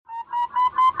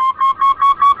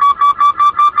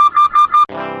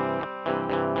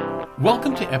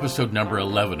Welcome to episode number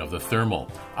 11 of The Thermal.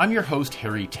 I'm your host,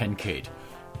 Harry Tenkate.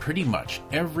 Pretty much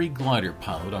every glider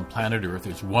pilot on planet Earth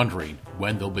is wondering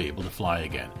when they'll be able to fly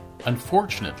again.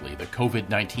 Unfortunately, the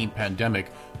COVID-19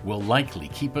 pandemic will likely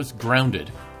keep us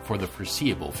grounded for the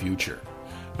foreseeable future.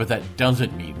 But that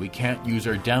doesn't mean we can't use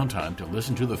our downtime to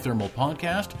listen to the Thermal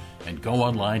podcast and go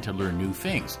online to learn new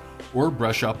things, or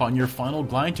brush up on your final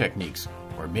glide techniques,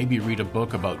 or maybe read a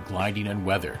book about gliding and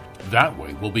weather. That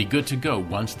way, we'll be good to go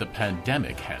once the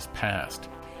pandemic has passed.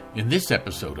 In this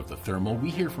episode of The Thermal,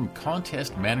 we hear from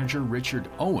contest manager Richard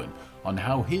Owen on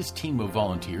how his team of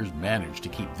volunteers managed to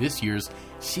keep this year's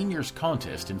seniors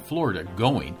contest in Florida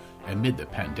going amid the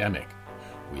pandemic.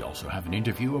 We also have an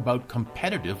interview about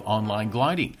competitive online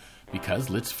gliding,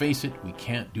 because let's face it, we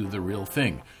can't do the real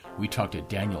thing. We talked to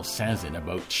Daniel Sazin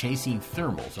about chasing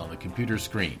thermals on the computer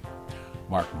screen.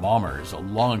 Mark Mommer is a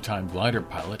longtime glider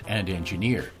pilot and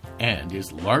engineer, and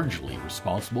is largely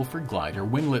responsible for glider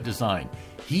winglet design.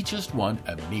 He just won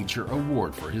a major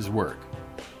award for his work.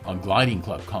 On Gliding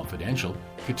Club Confidential,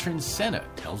 Katrin Senna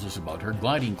tells us about her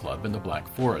gliding club in the Black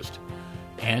Forest.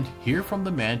 And hear from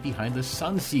the man behind the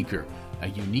Sunseeker, a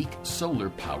unique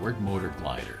solar-powered motor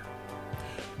glider.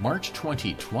 March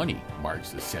 2020 marks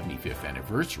the 75th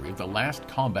anniversary of the last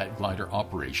combat glider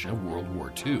operation of World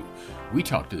War II. We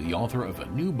talked to the author of a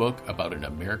new book about an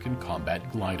American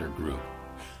combat glider group.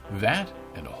 That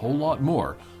and a whole lot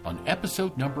more on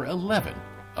episode number 11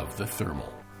 of The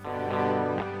Thermal.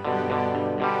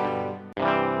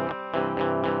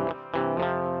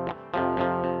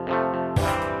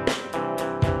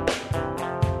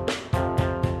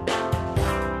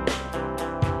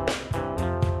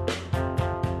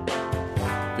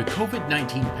 The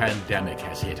COVID-19 pandemic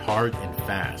has hit hard and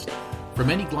fast. For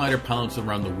many glider pilots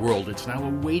around the world, it's now a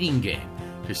waiting game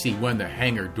to see when the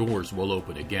hangar doors will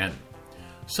open again.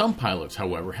 Some pilots,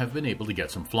 however, have been able to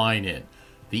get some flying in.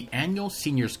 The annual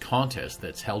seniors contest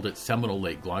that's held at Seminole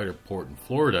Lake Glider Port in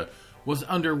Florida was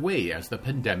underway as the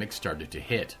pandemic started to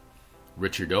hit.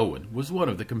 Richard Owen was one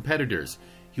of the competitors.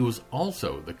 He was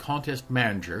also the contest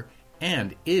manager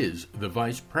and is the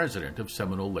vice president of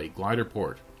Seminole Lake Glider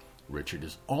Port. Richard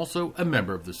is also a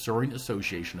member of the Soaring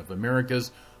Association of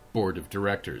America's Board of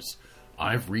Directors.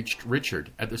 I've reached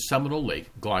Richard at the Seminole Lake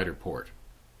Glider Port.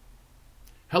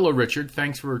 Hello, Richard.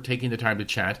 Thanks for taking the time to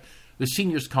chat. The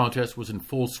seniors contest was in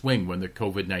full swing when the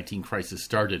COVID-19 crisis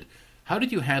started. How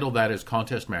did you handle that as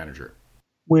contest manager?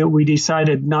 We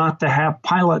decided not to have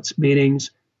pilots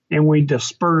meetings, and we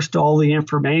dispersed all the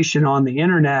information on the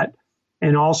internet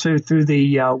and also through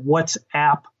the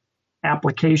WhatsApp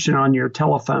application on your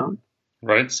telephone.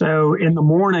 Right. So in the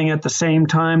morning, at the same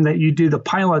time that you do the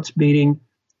pilots meeting,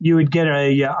 you would get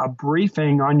a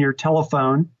briefing on your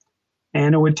telephone,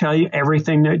 and it would tell you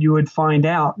everything that you would find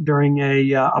out during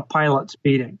a pilots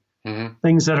meeting. Mm-hmm.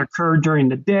 Things that occurred during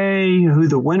the day, who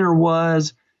the winner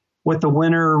was, what the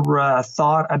winner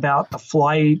thought about the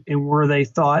flight, and where they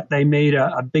thought they made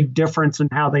a big difference in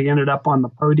how they ended up on the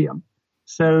podium.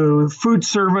 So food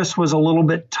service was a little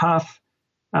bit tough.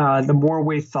 The more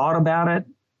we thought about it,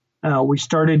 we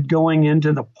started going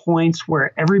into the points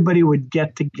where everybody would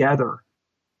get together.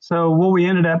 So what we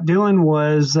ended up doing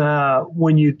was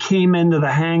when you came into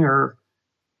the hangar,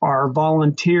 our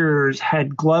volunteers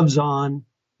had gloves on,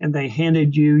 and they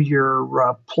handed you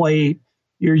your plate,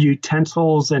 your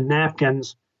utensils, and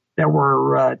napkins that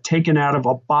were taken out of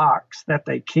a box that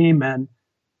they came in,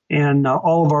 and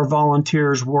all of our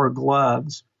volunteers wore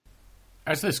gloves.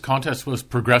 As this contest was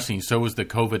progressing, so was the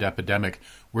COVID epidemic.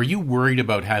 Were you worried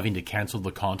about having to cancel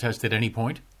the contest at any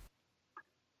point?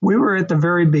 We were at the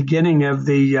very beginning of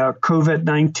the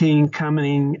COVID-19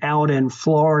 coming out in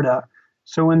Florida.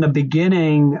 So in the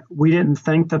beginning, we didn't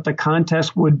think that the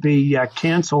contest would be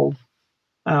canceled.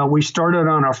 We started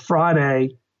on a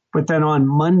Friday, but then on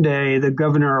Monday, the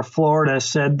governor of Florida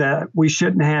said that we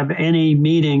shouldn't have any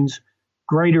meetings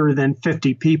greater than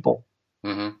 50 people.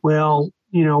 Mm-hmm. Well,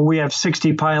 we have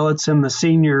 60 pilots and the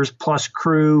seniors plus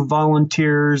crew,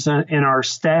 volunteers, and our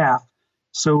staff.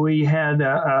 So we had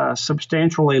a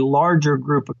substantially larger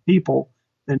group of people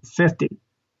than 50.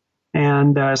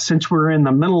 And since we were in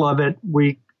the middle of it,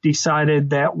 we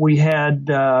decided that we had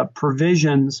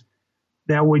provisions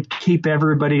that would keep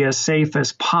everybody as safe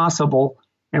as possible.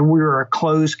 And we were a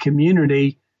closed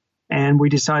community, and we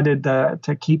decided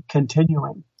to keep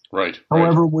continuing. Right.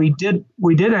 However, we did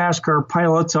ask our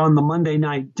pilots on the Monday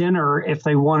night dinner if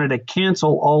they wanted to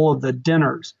cancel all of the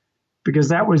dinners, because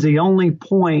that was the only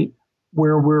point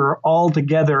where we were all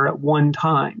together at one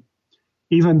time.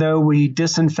 Even though we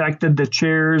disinfected the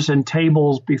chairs and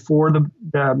tables before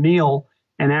the meal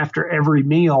and after every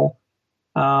meal,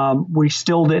 we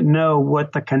still didn't know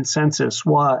what the consensus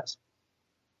was.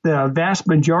 The vast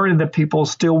majority of the people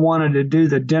still wanted to do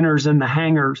the dinners in the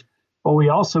hangars, but we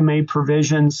also made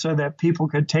provisions so that people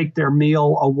could take their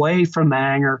meal away from the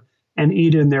hangar and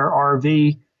eat in their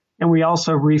RV. And we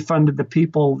also refunded the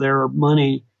people their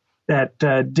money that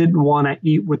didn't want to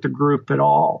eat with the group at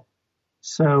all.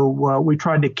 So we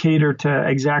tried to cater to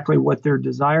exactly what their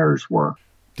desires were.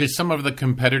 Did some of the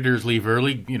competitors leave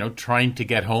early, trying to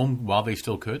get home while they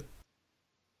still could?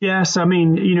 Yes. I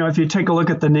mean, if you take a look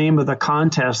at the name of the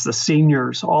contest, the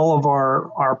seniors, all of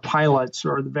our pilots,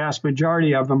 or the vast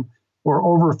majority of them, were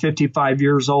over 55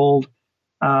 years old,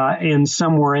 and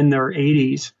some were in their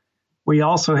 80s. We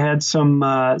also had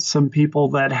some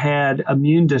people that had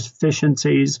immune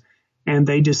deficiencies, and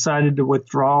they decided to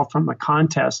withdraw from the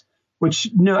contest, which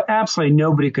absolutely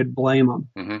nobody could blame them.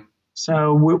 Mm-hmm.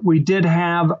 So we did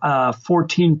have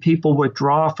 14 people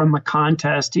withdraw from the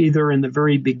contest, either in the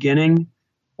very beginning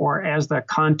or as the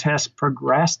contest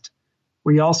progressed.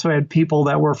 We also had people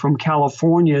that were from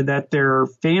California that their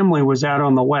family was out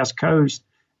on the West Coast,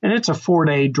 and it's a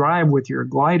 4-day drive with your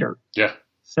glider. Yeah.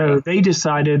 So they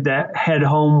decided to head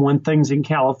home when things in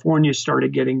California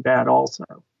started getting bad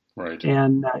also. Right.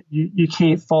 And you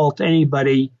can't fault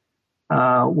anybody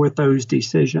with those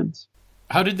decisions.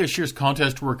 How did this year's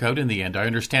contest work out in the end? I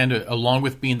understand, along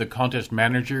with being the contest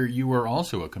manager, you were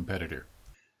also a competitor.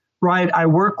 Right. I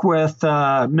work with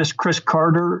Miss Chris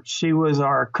Carter. She was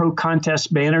our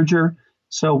co-contest manager.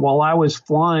 So while I was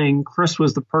flying, Chris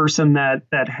was the person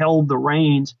that held the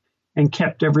reins and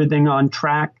kept everything on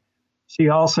track. She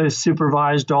also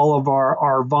supervised all of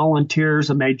our volunteers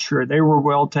and made sure they were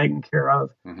well taken care of.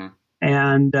 Mm-hmm.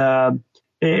 And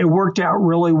it worked out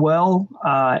really well.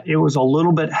 It was a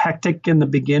little bit hectic in the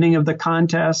beginning of the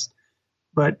contest,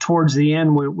 but towards the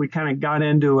end, we kind of got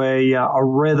into a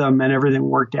rhythm and everything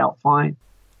worked out fine.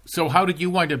 So how did you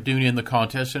wind up doing in the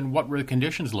contest, and what were the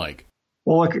conditions like?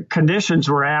 Well, the conditions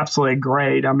were absolutely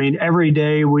great. I mean, every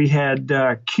day we had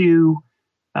queue.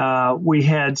 We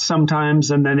had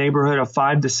sometimes in the neighborhood of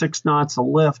 5 to 6 knots of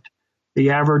lift.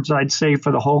 The average, I'd say,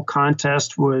 for the whole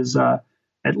contest was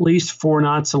at least 4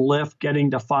 knots of lift,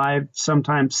 getting to 5,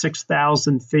 sometimes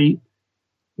 6,000 feet.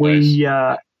 Nice. We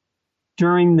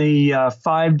during the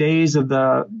 5 days of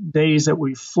the days that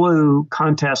we flew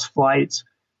contest flights,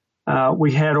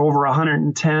 we had over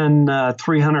 110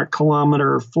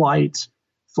 300-kilometer flights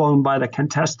flown by the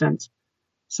contestants.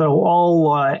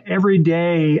 So every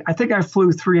day, I think I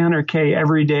flew 300K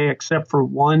every day except for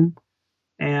one.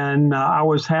 And I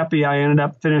was happy I ended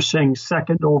up finishing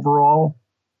second overall.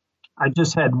 I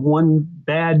just had one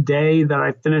bad day that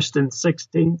I finished in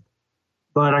 16th,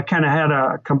 but I kind of had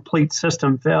a complete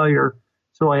system failure.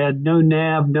 So I had no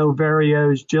nav, no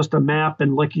varios, just a map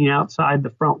and looking outside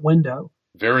the front window.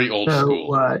 Very old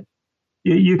school.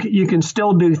 You can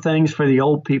still do things for the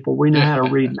old people. We know how to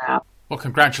read maps. Well,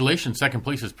 congratulations. Second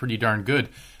place is pretty darn good.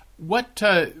 What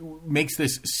makes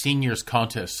this seniors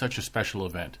contest such a special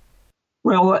event?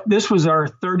 Well, this was our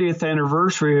 30th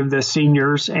anniversary of the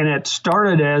seniors, and it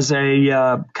started as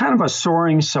a kind of a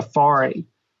soaring safari.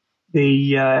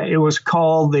 It was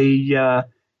called the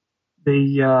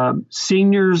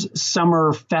Seniors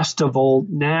Summer Festival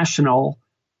National,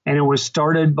 and it was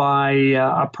started by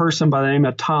a person by the name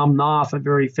of Tom Knopf, a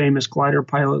very famous glider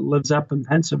pilot, lives up in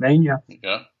Pennsylvania.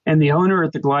 Yeah. And the owner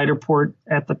at the glider port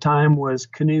at the time was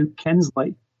Knut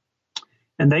Kensley.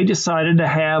 And they decided to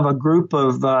have a group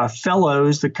of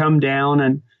fellows to come down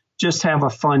and just have a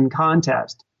fun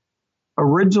contest.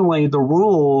 Originally, the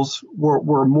rules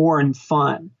were more in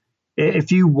fun.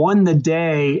 If you won the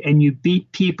day and you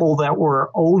beat people that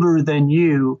were older than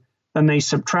you, then they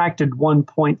subtracted 1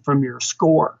 point from your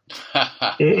score.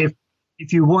 If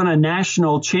you won a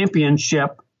national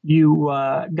championship, you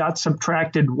got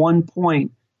subtracted 1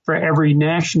 point for every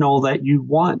national that you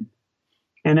won.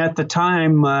 And at the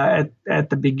time, at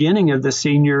the beginning of the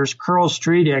seniors, Carl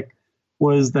Streetick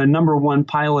was the number one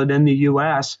pilot in the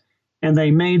U.S., and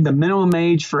they made the minimum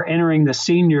age for entering the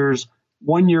seniors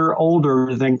 1 year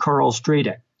older than Carl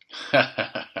Streetick.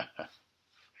 I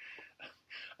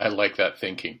like that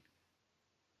thinking.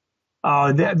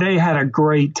 They had a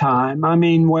great time. I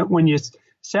mean, when you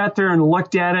sat there and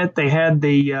looked at it, they had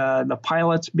the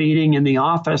pilots meeting in the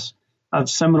office of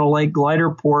Seminole Lake Glider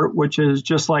Port, which is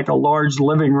just like a large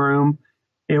living room.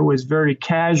 It was very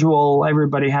casual.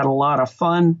 Everybody had a lot of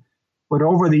fun. But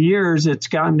over the years, it's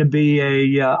gotten to be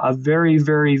a very,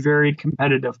 very, very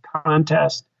competitive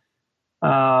contest.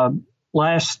 I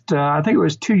think it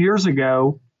was 2 years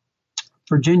ago,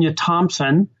 Virginia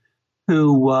Thompson,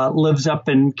 who lives up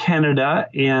in Canada,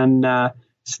 and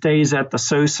stays at the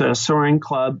Sosa Soaring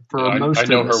Club for most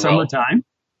of the summertime.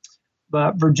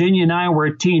 But Virginia and I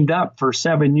were teamed up for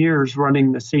 7 years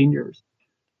running the seniors.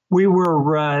 We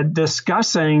were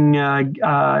discussing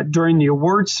during the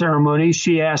awards ceremony.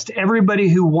 She asked everybody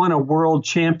who won a world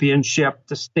championship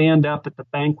to stand up at the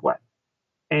banquet.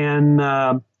 And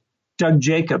Doug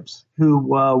Jacobs, who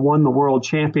won the world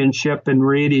championship in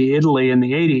Rieti, Italy in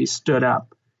the 80s, stood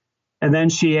up. And then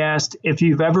she asked, if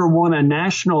you've ever won a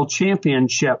national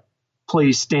championship,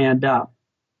 please stand up.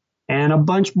 And a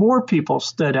bunch more people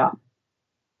stood up.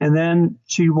 And then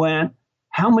she went,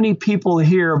 how many people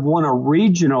here have won a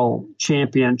regional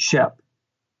championship?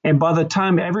 And by the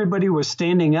time everybody was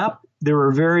standing up, there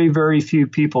were very, very few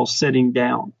people sitting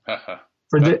down.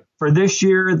 For this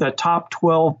year, the top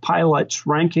 12 pilots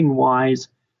ranking-wise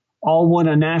all won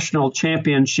a national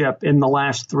championship in the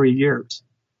last 3 years.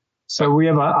 So we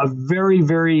have a very,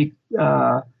 very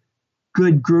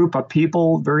good group of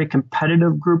people, very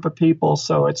competitive group of people.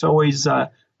 So it's always a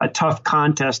tough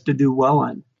contest to do well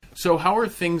in. So how are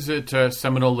things at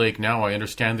Seminole Lake now? I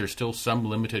understand there's still some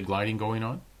limited gliding going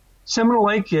on. Seminole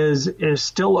Lake is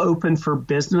still open for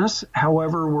business.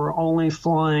 However, we're only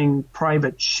flying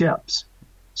private ships.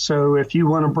 So if you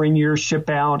want to bring your ship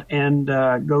out and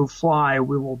go fly,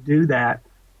 we will do that.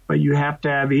 But you have to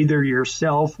have either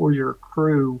yourself or your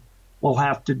crew will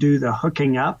have to do the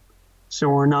hooking up. So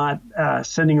we're not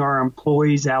sending our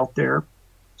employees out there.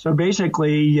 So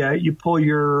basically, you pull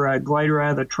your glider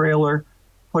out of the trailer,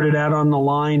 put it out on the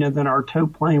line, and then our tow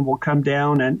plane will come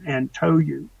down and tow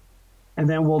you. And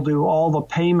then we'll do all the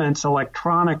payments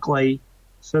electronically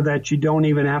so that you don't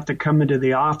even have to come into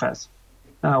the office.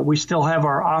 We still have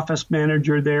our office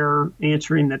manager there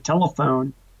answering the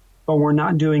telephone, but we're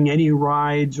not doing any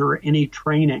rides or any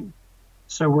training.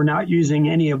 So we're not using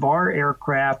any of our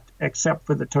aircraft except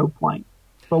for the tow plane.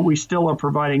 But we still are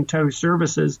providing tow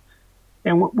services.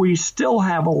 And we still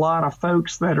have a lot of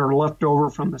folks that are left over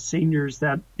from the seniors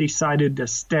that decided to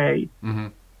stay. Mm-hmm.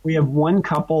 We have one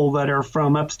couple that are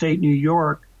from upstate New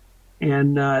York,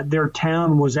 and their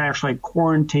town was actually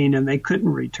quarantined and they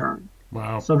couldn't return.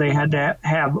 Wow. So they had to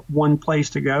have one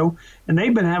place to go. And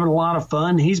they've been having a lot of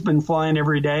fun. He's been flying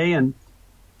every day, and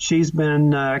she's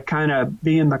been kind of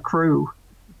being the crew.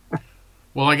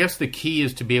 Well, I guess the key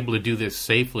is to be able to do this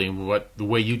safely, and the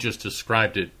way you just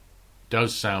described it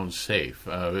does sound safe.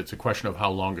 It's a question of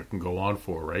how long it can go on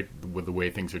for, right, with the way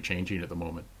things are changing at the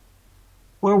moment.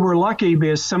 Well, we're lucky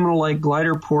because Seminole Lake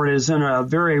Glider Port is in a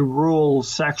very rural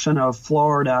section of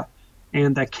Florida,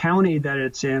 and the county that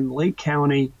it's in, Lake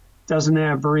County, doesn't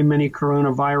have very many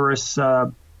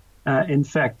coronavirus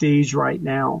infectees right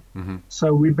now. Mm-hmm.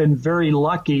 So we've been very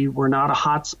lucky. We're not a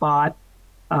hot spot,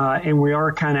 and we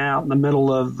are kind of out in the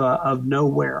middle of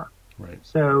nowhere. Right.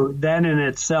 So that in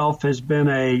itself has been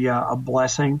a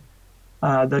blessing.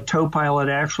 The tow pilot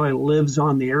actually lives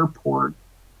on the airport,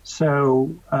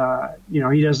 so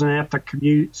he doesn't have to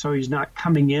commute. So he's not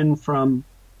coming in from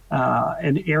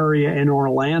an area in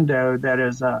Orlando that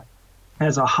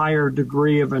has a higher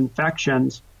degree of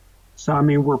infections. So I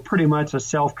mean, we're pretty much a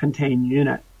self-contained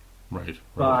unit. Right.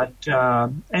 But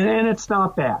and it's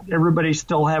not bad. Everybody's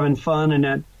still having fun,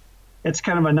 and it's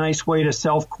kind of a nice way to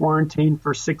self-quarantine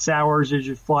for 6 hours as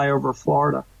you fly over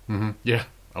Florida. Mm-hmm. Yeah.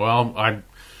 Well, I'm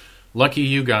lucky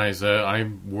you guys.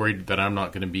 I'm worried that I'm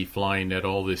not going to be flying at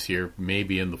all this year,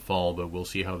 maybe in the fall, but we'll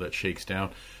see how that shakes down.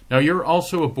 Now, you're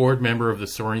also a board member of the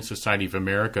Soaring Society of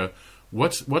America.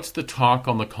 What's the talk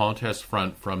on the contest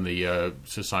front from the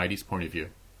Society's point of view?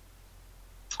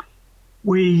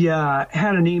 We had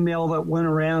an email that went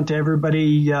around to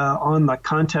everybody on the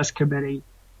contest committee,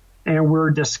 and we're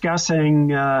discussing,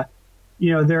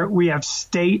 we have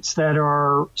states that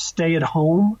are stay at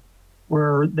home,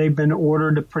 where they've been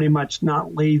ordered to pretty much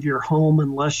not leave your home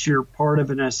unless you're part of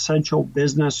an essential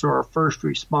business or a first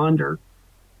responder.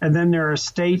 And then there are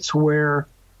states where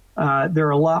they're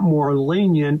a lot more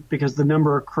lenient because the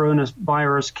number of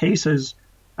coronavirus cases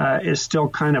is still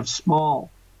kind of small.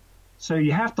 So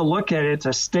you have to look at it. It's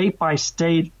a state by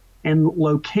state and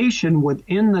location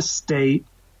within the state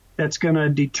that's going to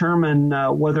determine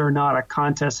whether or not a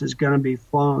contest is going to be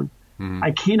flown. Mm-hmm.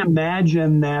 I can't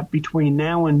imagine that between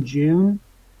now and June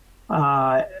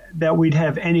that we'd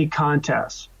have any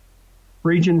contests.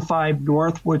 Region 5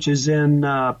 North, which is in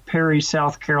Perry,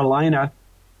 South Carolina,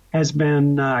 has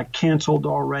been canceled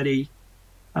already.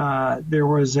 There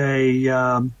was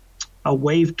a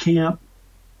wave camp,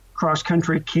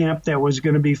 cross-country camp that was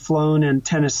going to be flown in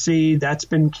Tennessee. That's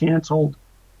been canceled.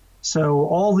 So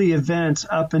all the events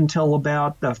up until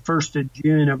about the 1st of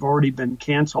June have already been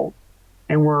canceled.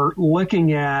 And we're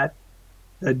looking at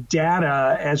the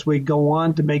data as we go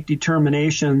on to make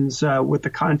determinations with the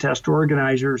contest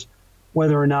organizers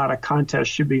whether or not a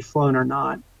contest should be flown or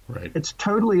not. Right. It's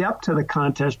totally up to the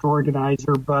contest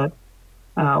organizer, but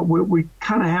we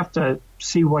kind of have to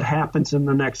see what happens in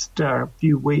the next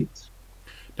few weeks.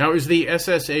 Now, is the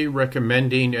SSA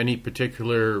recommending any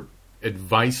particular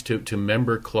advice to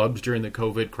member clubs during the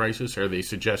COVID crisis? Are they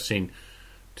suggesting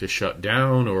to shut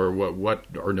down or what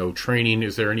or no training?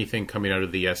 Is there anything coming out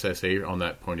of the SSA on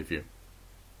that point of view?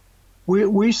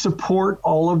 We support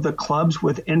all of the clubs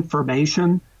with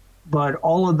information, but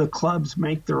all of the clubs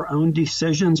make their own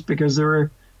decisions because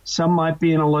some might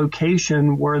be in a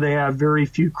location where they have very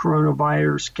few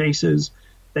coronavirus cases.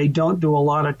 They don't do a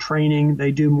lot of training.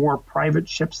 They do more private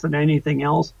ships than anything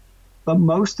else. But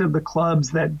most of the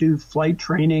clubs that do flight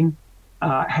training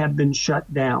have been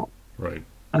shut down. Right.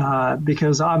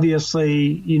 Because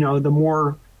obviously, the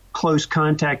more close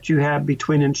contact you have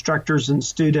between instructors and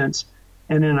students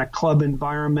and in a club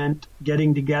environment,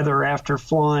 getting together after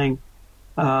flying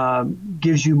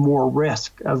gives you more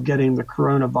risk of getting the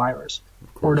coronavirus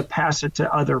or to pass it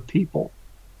to other people.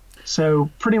 So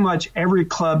pretty much every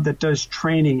club that does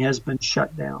training has been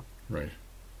shut down. Right.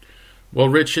 Well,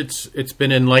 Rich, it's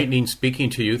been enlightening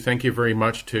speaking to you. Thank you very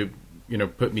much to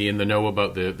put me in the know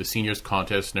about the seniors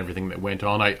contest and everything that went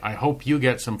on. I hope you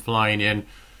get some flying in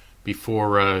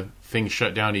before things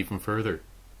shut down even further.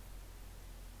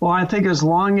 Well, I think as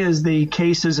long as the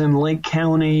cases in Lake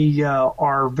County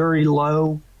are very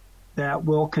low, that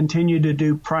we'll continue to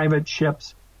do private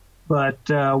ships. But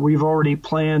we've already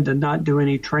planned to not do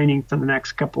any training for the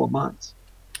next couple of months.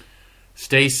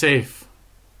 Stay safe.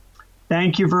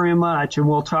 Thank you very much, and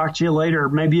we'll talk to you later.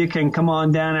 Maybe you can come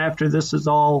on down after this is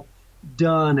all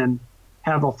done and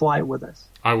have a flight with us.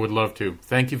 I would love to.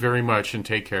 Thank you very much, and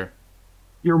take care.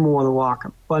 You're more than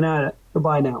welcome.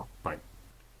 Goodbye now. Bye.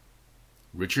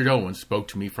 Richard Owens spoke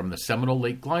to me from the Seminole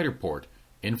Lake Glider Port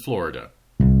in Florida.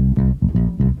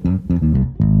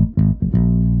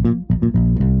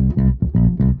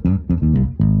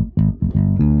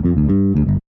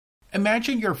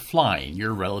 Imagine you're flying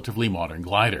your relatively modern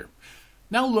glider.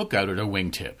 Now look out at a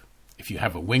wingtip. If you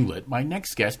have a winglet, my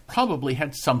next guest probably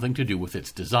had something to do with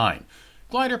its design.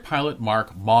 Glider pilot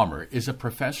Mark Baumer is a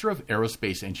professor of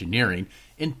aerospace engineering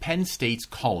in Penn State's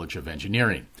College of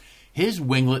Engineering. His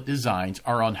winglet designs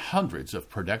are on hundreds of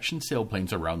production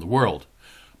sailplanes around the world.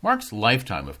 Mark's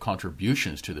lifetime of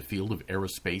contributions to the field of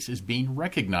aerospace is being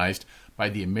recognized by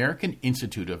the American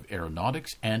Institute of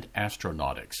Aeronautics and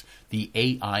Astronautics, the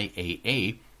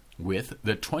AIAA, with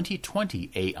the 2020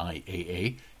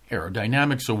 AIAA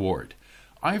Aerodynamics Award.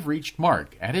 I've reached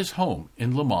Mark at his home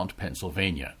in Lamont,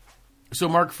 Pennsylvania. So,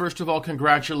 Mark, first of all,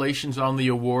 congratulations on the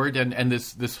award and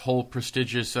this whole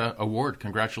prestigious award.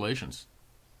 Congratulations.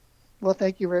 Well,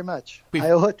 thank you very much. I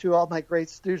owe it to all my great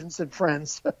students and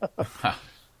friends.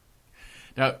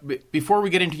 Now, before we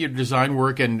get into your design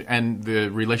work and the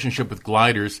relationship with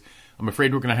gliders, I'm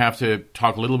afraid we're going to have to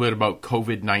talk a little bit about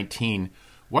COVID-19.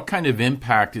 What kind of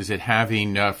impact is it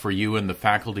having for you and the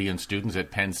faculty and students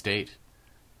at Penn State?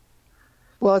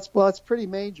 Well, it's pretty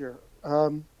major.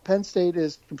 Penn State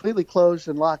is completely closed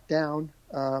and locked down.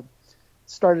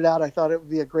 Started out, I thought it would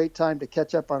be a great time to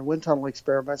catch up on wind tunnel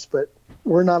experiments, but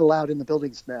we're not allowed in the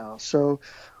buildings now. So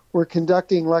we're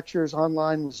conducting lectures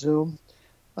online with Zoom.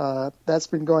 That's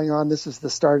been going on. This is the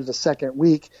start of the second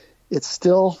week. It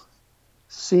still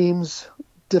seems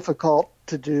difficult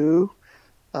to do.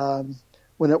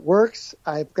 When it works,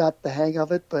 I've got the hang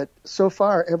of it. But so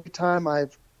far, every time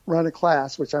I've run a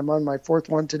class, which I'm on my fourth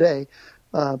one today,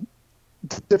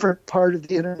 different part of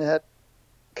the internet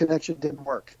connection didn't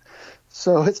work.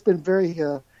 So it's been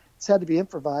it's had to be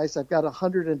improvised. I've got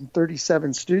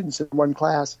 137 students in one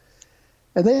class.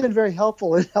 And they've been very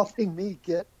helpful in helping me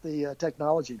get the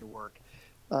technology to work.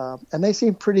 And they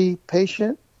seem pretty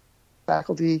patient.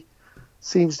 Faculty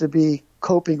seems to be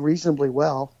coping reasonably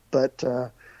well, but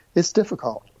it's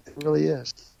difficult. It really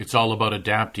is. It's all about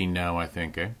adapting now, I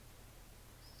think, eh?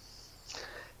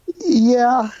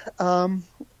 Yeah.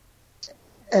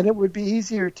 And it would be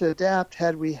easier to adapt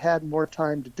had we had more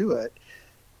time to do it.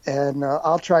 And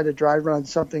I'll try to dry run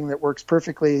something that works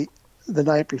perfectly the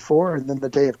night before, and then the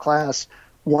day of class,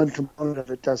 one component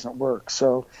of it doesn't work.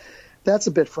 So that's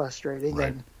a bit frustrating.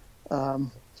 Right.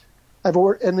 And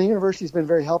and the university's been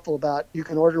very helpful about you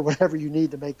can order whatever you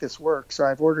need to make this work. So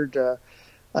I've ordered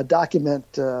a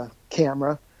document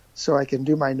camera so I can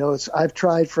do my notes. I've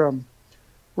tried from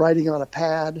writing on a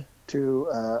pad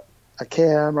to a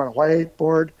camera on a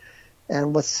whiteboard,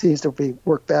 and what seems to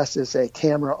work best is a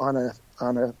camera on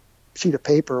a sheet of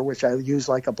paper, which I use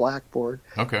like a blackboard,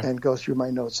 Okay. and go through my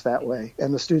notes that way.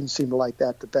 And the students seem to like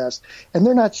that the best. And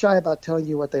they're not shy about telling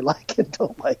you what they like and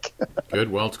don't like. Good.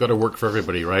 Well, it's got to work for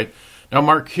everybody, right? Now,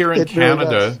 Mark, here in It really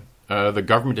Canada, the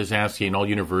government is asking all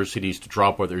universities to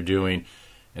drop what they're doing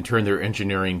and turn their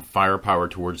engineering firepower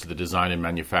towards the design and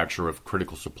manufacture of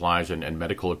critical supplies and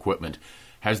medical equipment.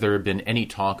 Has there been any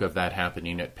talk of that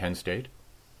happening at Penn State?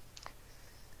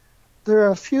 There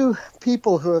are a few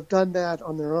people who have done that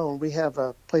on their own. We have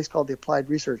a place called the Applied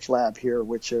Research Lab here,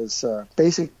 which is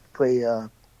basically a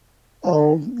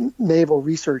naval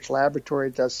research laboratory.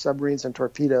 It does submarines and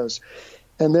torpedoes,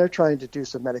 and they're trying to do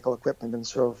some medical equipment and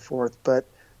so forth. But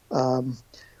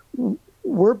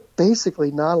we're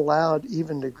basically not allowed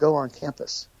even to go on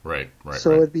campus. Right.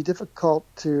 So it'd be difficult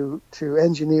to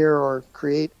engineer or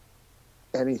create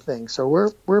anything. So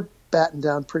we're battened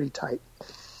down pretty tight.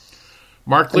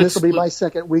 Mark, and this will be my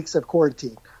second weeks of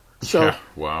quarantine. So yeah,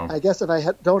 wow. I guess if I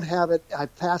don't have it, I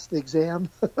passed the exam.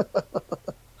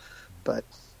 But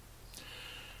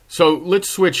so let's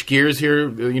switch gears here.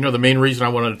 You know, the main reason I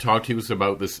wanted to talk to you was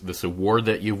about this award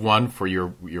that you won for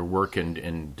your work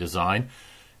in design.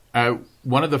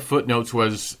 One of the footnotes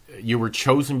was you were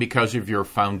chosen because of your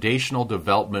foundational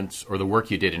developments, or the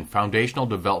work you did in foundational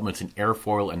developments in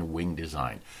airfoil and wing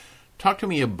design. Talk to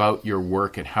me about your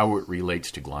work and how it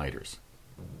relates to gliders.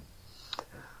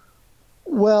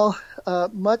 Well,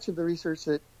 much of the research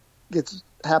that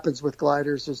happens with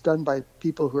gliders is done by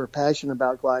people who are passionate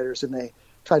about gliders, and they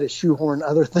try to shoehorn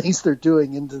other things they're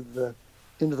doing into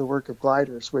the work of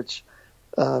gliders, which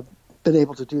been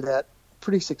able to do that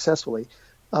pretty successfully.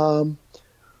 But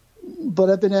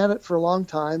I've been at it for a long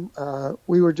time.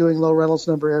 We were doing low Reynolds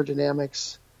number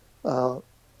aerodynamics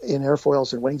in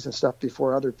airfoils and wings and stuff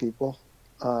before other people.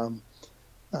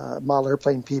 Model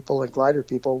airplane people and glider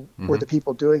people were the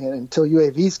people doing it until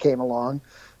UAVs came along.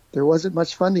 There wasn't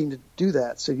much funding to do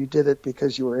that, so you did it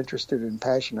because you were interested and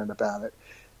passionate about it.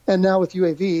 And now with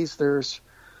UAVs, there's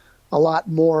a lot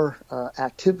more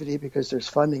activity because there's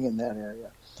funding in that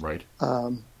area. Right.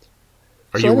 Are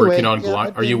you working on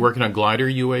glider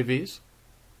UAVs?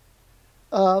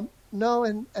 No,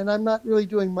 and I'm not really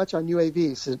doing much on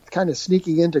UAVs. It's kind of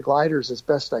sneaking into gliders as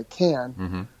best I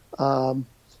can.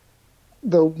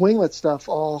 The winglet stuff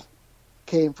all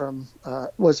came from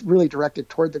was really directed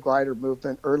toward the glider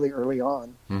movement early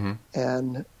on,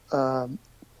 and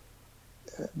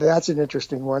that's an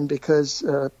interesting one because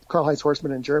Karl-Heinz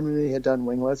Horstmann in Germany had done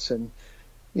winglets, and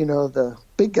the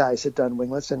big guys had done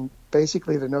winglets, and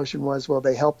basically the notion was, well,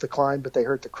 they helped the climb, but they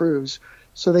hurt the crews,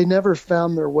 so they never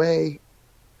found their way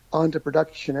onto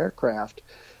production aircraft.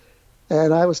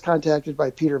 And I was contacted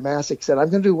by Peter Masick, said, I'm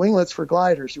going to do winglets for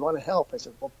gliders. You want to help? I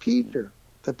said, well, Peter,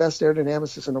 the best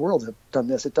aerodynamicists in the world have done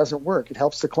this. It doesn't work. It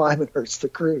helps the climb and hurts the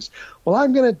crews. Well,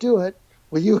 I'm going to do it.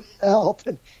 Will you help?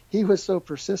 And he was so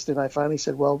persistent, I finally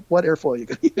said, well, what airfoil are you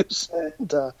going to use?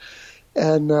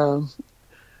 And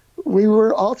we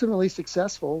were ultimately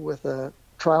successful with a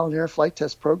trial and error flight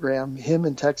test program, him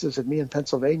in Texas and me in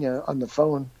Pennsylvania on the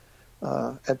phone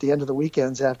at the end of the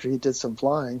weekends after he did some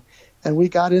flying. And we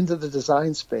got into the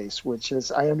design space, which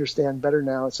is, I understand better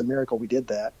now, it's a miracle we did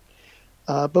that.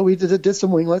 But we did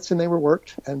some winglets, and they were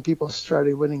worked, and people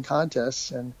started winning contests.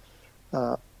 And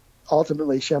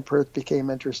ultimately, Schempp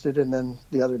became interested, and then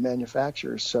the other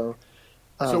manufacturers. So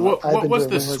what was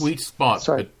the sweet spot?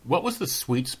 Sorry. What was the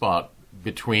sweet spot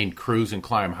between cruise and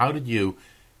climb? How did you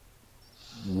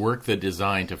work the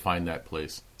design to find that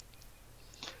place?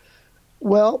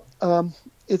 Well,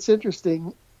 it's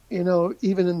interesting.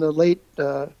 Even in the late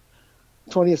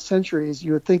 20th centuries,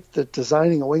 you would think that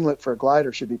designing a winglet for a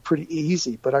glider should be pretty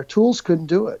easy, but our tools couldn't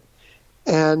do it.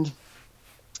 And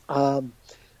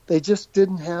they just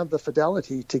didn't have the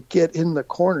fidelity to get in the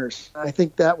corners. I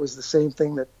think that was the same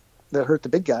thing that hurt the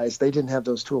big guys. They didn't have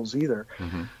those tools either.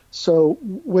 So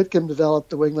Whitcomb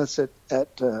developed the winglets at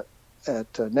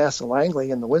NASA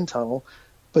Langley in the wind tunnel,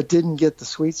 but didn't get the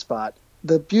sweet spot.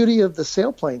 The beauty of the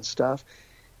sailplane stuff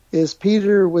is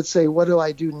Peter would say, what do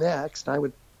I do next? And I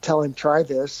would tell him, try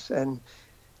this. And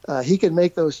he could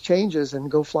make those changes and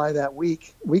go fly that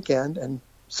weekend. And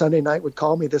Sunday night would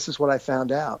call me, this is what I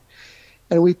found out.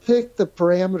 And we picked the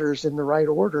parameters in the right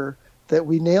order, that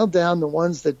we nailed down the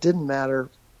ones that didn't matter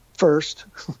first,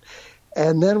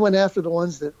 and then went after the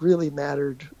ones that really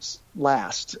mattered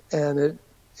last. And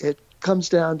it comes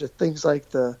down to things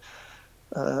like there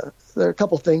are a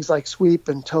couple things like sweep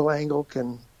and toe angle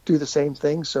can do the same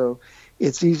thing, so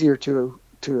it's easier to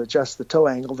adjust the toe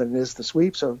angle than it is the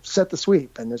sweep. So set the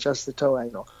sweep and adjust the toe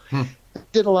angle.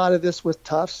 Did a lot of this with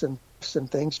tufts and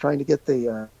things, trying to get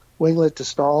the winglet to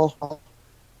stall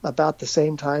about the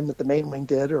same time that the main wing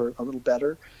did, or a little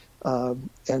better,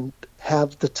 and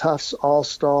have the tufts all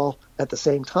stall at the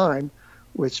same time,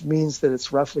 which means that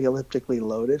it's roughly elliptically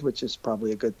loaded, which is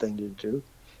probably a good thing to do.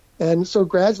 And so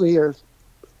gradually, or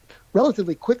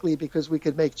relatively quickly, because we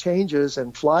could make changes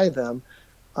and fly them,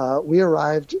 we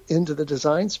arrived into the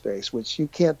design space, which you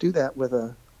can't do that with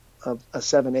a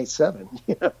 787.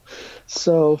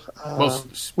 So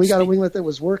we got a winglet that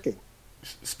was working.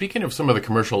 Speaking of some of the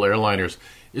commercial airliners,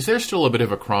 is there still a bit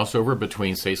of a crossover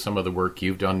between, say, some of the work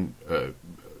you've done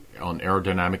on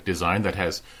aerodynamic design that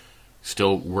has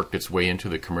still worked its way into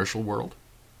the commercial world?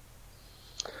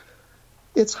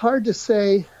 It's hard to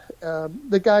say.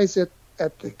 The guys at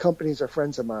the companies are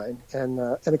friends of mine, and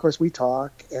of course we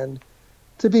talk. And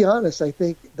to be honest, I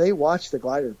think they watch the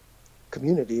glider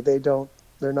community. They're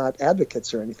not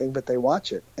advocates or anything, but they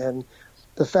watch it. And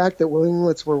the fact that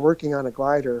winglets were working on a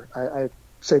glider, I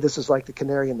say this is like the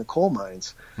canary in the coal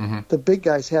mines. Mm-hmm. The big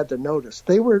guys had to notice.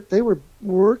 They were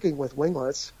working with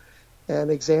winglets. An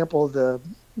example, the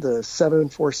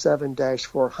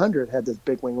 747-400 had these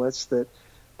big winglets that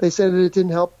they said that it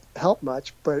didn't help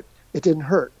much, but it didn't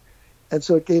hurt. And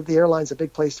so it gave the airlines a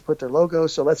big place to put their logo,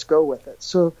 so let's go with it.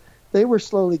 So they were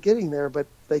slowly getting there, but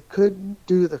they couldn't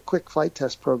do the quick flight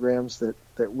test programs that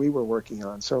we were working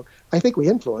on. So I think we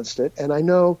influenced it. And I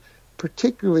know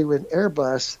particularly with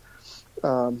Airbus,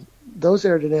 those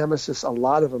aerodynamicists, a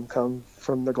lot of them come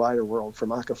from the glider world, from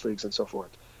Akafligs and so forth.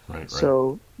 Right.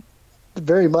 So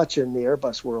very much in the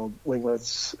Airbus world,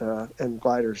 winglets and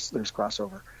gliders, there's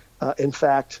crossover. In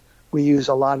fact, we use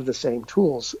a lot of the same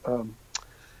tools.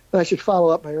 And I should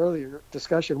follow up my earlier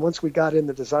discussion. Once we got in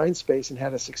the design space and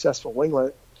had a successful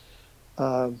winglet,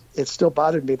 it still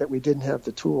bothered me that we didn't have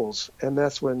the tools. And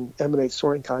that's when Emanate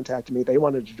Soaring contacted me. They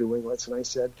wanted to do winglets. And I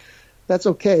said, that's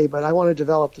okay, but I want to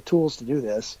develop the tools to do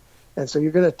this. And so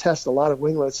you're going to test a lot of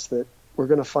winglets that we're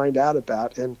going to find out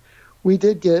about. And we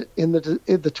did get in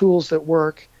the tools that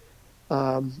work.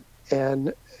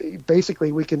 And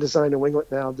basically we can design a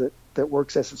winglet now that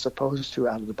works as it's supposed to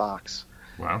out of the box.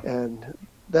 Wow. And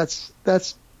that's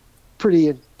pretty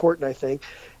important, I think.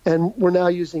 And we're now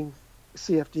using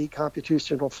CFD,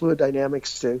 computational fluid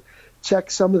dynamics, to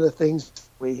check some of the things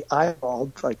we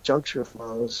eyeballed, like juncture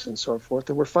flows and so forth.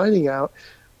 And we're finding out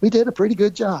we did a pretty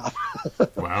good job.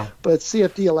 Wow. But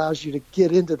CFD allows you to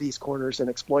get into these corners and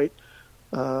exploit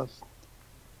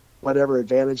whatever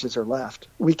advantages are left.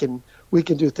 We can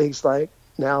do things like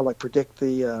predict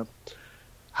the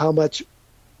how much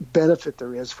benefit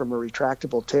there is from a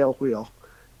retractable tail wheel,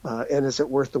 and is it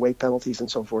worth the weight penalties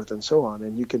and so forth and so on.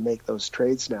 And you can make those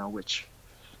trades now, which,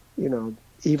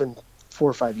 even 4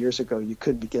 or 5 years ago, you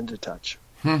couldn't begin to touch.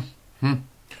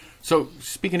 So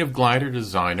speaking of glider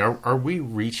design, are we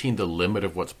reaching the limit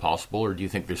of what's possible, or do you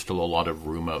think there's still a lot of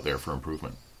room out there for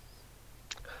improvement?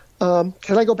 Can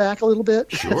I go back a little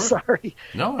bit? Sure. Sorry.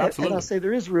 No, absolutely. And I'll say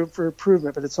there is room for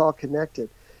improvement, but it's all connected.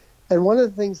 And one of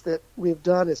the things that we've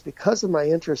done is, because of my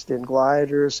interest in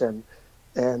gliders and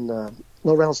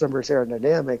low Reynolds numbers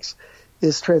aerodynamics,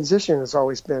 is transition has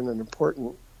always been an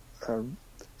important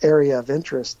area of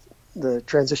interest, the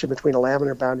transition between a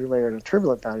laminar boundary layer and a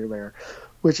turbulent boundary layer,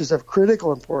 which is of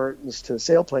critical importance to the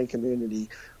sailplane community.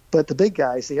 But the big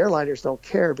guys, the airliners, don't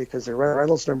care because their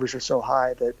Reynolds numbers are so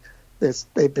high that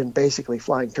they've been basically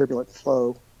flying turbulent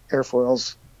flow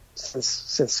airfoils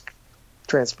since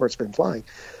transport's been flying.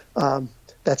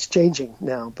 That's changing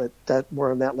now, but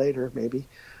more on that later, maybe.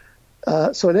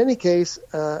 So in any case,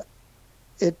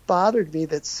 it bothered me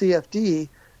that CFD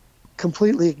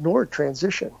completely ignored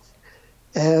transition.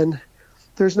 And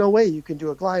there's no way you can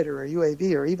do a glider or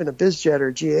UAV or even a BizJet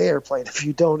or GA airplane if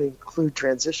you don't include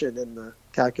transition in the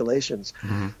calculations.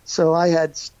 Mm-hmm. So I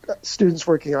had students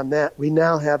working on that. We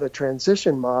now have a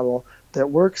transition model that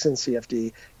works in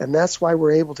CFD, and that's why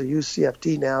we're able to use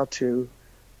CFD now to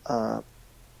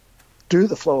do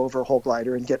the flow over a whole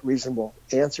glider and get reasonable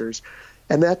answers.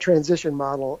 And that transition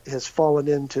model has fallen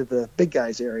into the big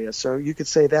guys area. So you could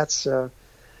say that's an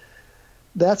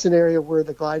area where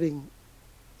the gliding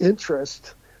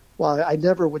interest, while I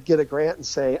never would get a grant and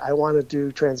say, I want to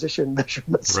do transition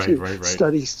measurements to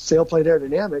study sailplane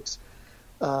aerodynamics.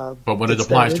 But when it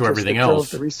applies to everything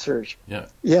else. The research. Yeah.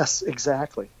 Yes,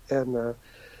 exactly. And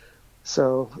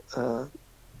so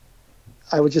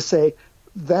I would just say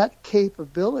that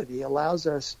capability allows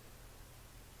us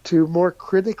to more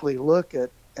critically look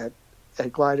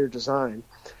at glider design.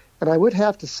 And I would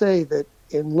have to say that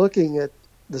in looking at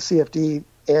the CFD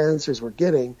answers we're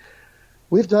getting,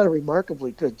 we've done a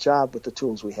remarkably good job with the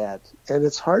tools we had. And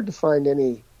it's hard to find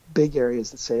any big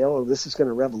areas that say, oh, this is going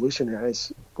to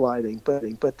revolutionize gliding.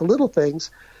 But the little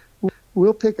things,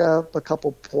 we'll pick up a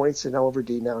couple points in L over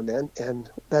D now and then, and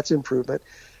that's improvement.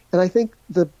 And I think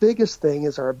the biggest thing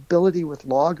is our ability with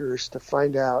loggers to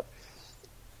find out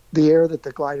the air that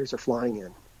the gliders are flying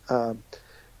in.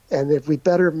 And if we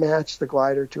better match the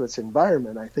glider to its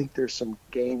environment, I think there's some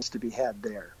gains to be had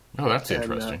there. Oh, that's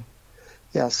interesting.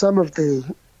 Yeah, some of the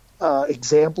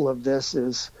example of this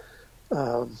is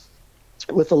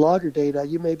with the logger data.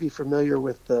 You may be familiar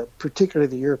with particularly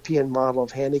the European model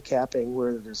of handicapping,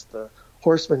 where there's the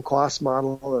Horstman-Quast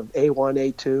model of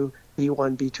A1, A2,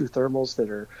 B1, B2 thermals that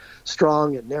are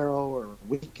strong and narrow or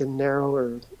weak and narrow,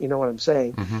 or you know what I'm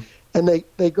saying. Mm-hmm. And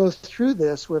they go through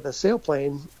this with a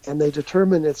sailplane, and they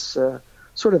determine its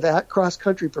sort of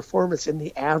cross-country performance in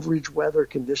the average weather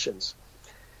conditions.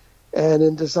 And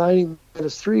in designing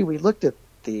Ventus 3, we looked at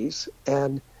these,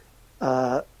 and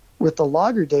with the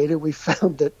logger data, we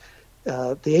found that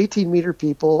the 18-meter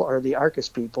people or the Arcus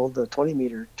people, the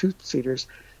 20-meter two-seaters,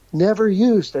 never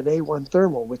used an A1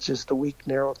 thermal, which is the weak,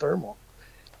 narrow thermal.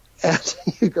 And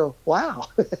you go, wow.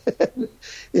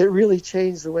 It really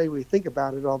changed the way we think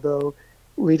about it, although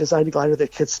we designed a glider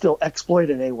that could still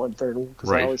exploit an A1 thermal.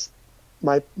 Because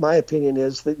my opinion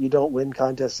is that you don't win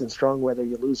contests in strong weather,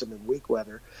 you lose them in weak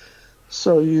weather.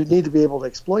 So you need to be able to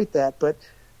exploit that. But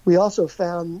we also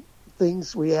found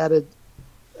things, we added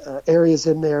areas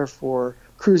in there for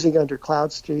cruising under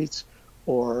cloud streets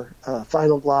or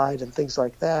final glide and things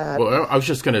like that. Well, I was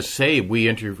just going to say,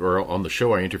 on the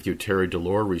show, I interviewed Terry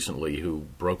Delore recently, who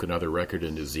broke another record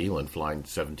in New Zealand, flying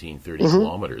 1730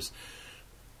 kilometers.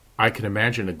 I can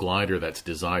imagine a glider that's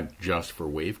designed just for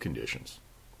wave conditions.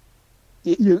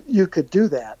 You could do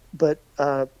that, but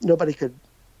no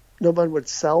one would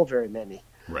sell very many.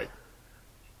 Right.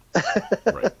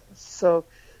 Right.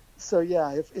 So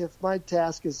yeah, if my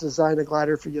task is design a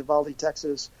glider for Uvalde,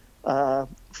 Texas,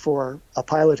 for a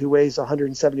pilot who weighs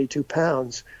 172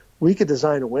 pounds, we could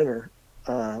design a winner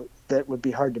that would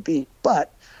be hard to beat,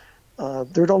 but there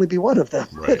would only be one of them.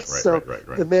 Right. So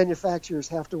the manufacturers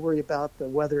have to worry about the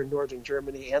weather in northern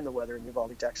Germany and the weather in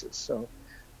Uvalde, Texas. So,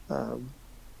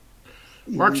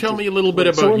 Mark, tell me a little bit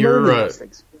about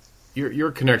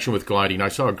your connection with gliding. I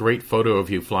saw a great photo of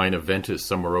you flying a Ventus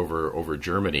somewhere over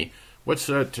Germany. What's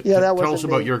tell us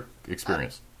about your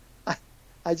experience?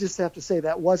 I just have to say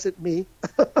that wasn't me.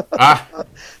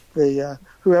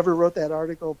 Whoever wrote that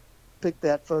article picked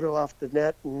that photo off the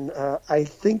net, and I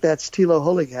think that's Thilo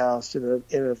Holighaus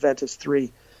in a Ventus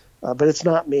 3, but it's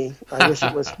not me. I wish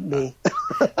it was me.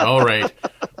 All right.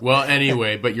 Well,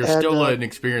 anyway, but you're still an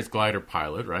experienced glider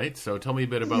pilot, right? So tell me a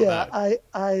bit about that.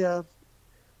 Yeah,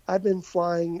 I've been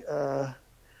flying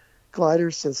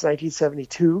gliders since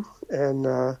 1972,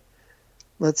 and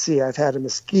let's see, I've had a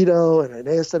Mosquito and an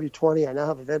ASW-20. I now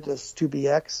have a Ventus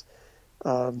 2BX.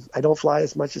 I don't fly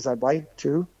as much as I'd like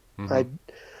to. Mm-hmm.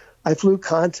 I flew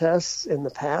contests in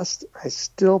the past. I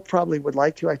still probably would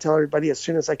like to. I tell everybody as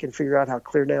soon as I can figure out how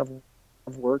ClearNav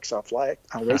works, I'll fly it.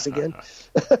 I'll race again.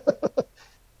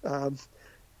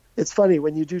 It's funny,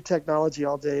 when you do technology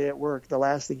all day at work, the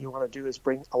last thing you want to do is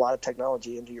bring a lot of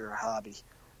technology into your hobby.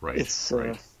 Right,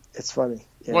 It's funny.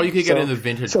 Yeah. Well, you could get in the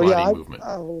vintage gliding movement.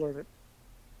 I'll learn it.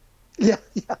 Yeah,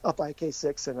 I'll buy a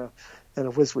K6 and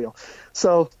a whiz wheel.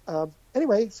 So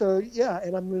anyway,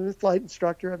 and I'm a flight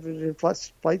instructor. I've been in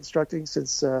flight instructing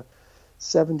since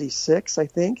 76, I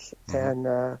think,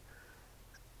 and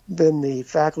been the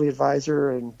faculty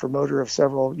advisor and promoter of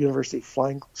several university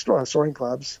soaring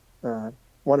clubs,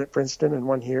 one at Princeton and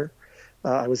one here.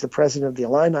 I was the president of the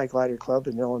Illini Glider Club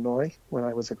in Illinois when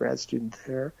I was a grad student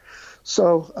there.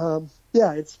 So,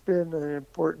 it's been an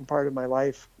important part of my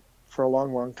life for a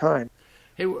long, long time.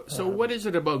 Hey, so what is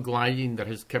it about gliding that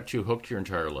has kept you hooked your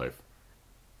entire life?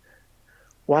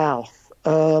 Wow.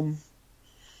 I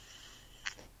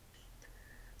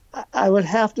would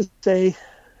have to say,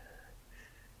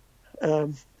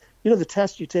 the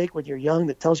test you take when you're young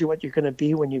that tells you what you're going to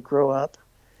be when you grow up.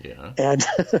 Yeah. And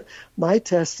my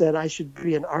test said I should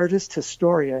be an artist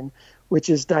historian, which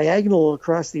is diagonal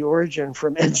across the origin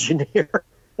from engineer.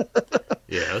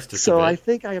 Yes. So I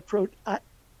think I approach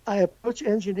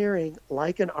engineering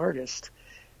like an artist,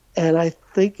 and I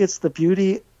think it's the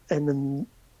beauty and the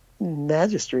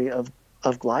majesty of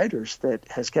gliders that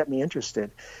has kept me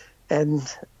interested. And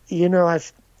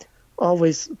I've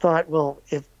always thought, well,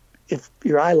 if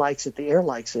your eye likes it, the air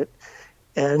likes it.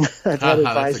 And I've had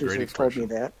advisors who've told me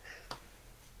that.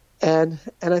 And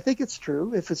I think it's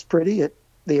true. If it's pretty,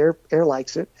 the air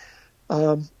likes it.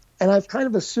 And I've kind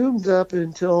of assumed up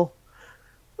until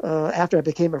after I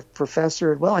became a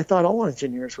professor, I thought all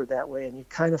engineers were that way. And you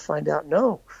kind of find out,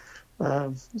 no.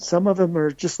 Some of them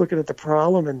are just looking at the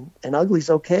problem, and ugly's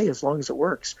okay as long as it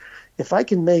works. If I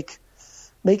can make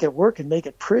make it work and make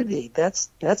it pretty, that's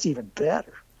even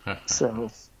better.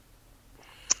 So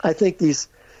I think these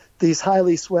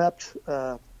highly swept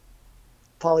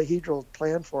polyhedral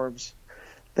planforms,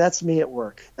 that's me at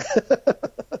work.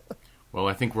 Well,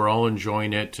 I think we're all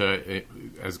enjoying it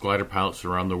as glider pilots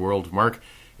around the world. Mark,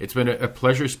 it's been a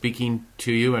pleasure speaking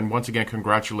to you, and once again,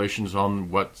 congratulations on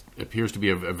what appears to be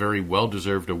a very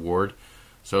well-deserved award.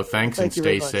 So thanks, and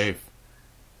stay safe.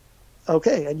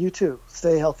 Okay, and you too.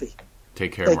 Stay healthy.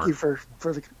 Take care, Mark.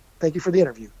 Thank you for the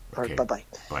interview. All right, bye-bye.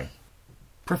 Bye.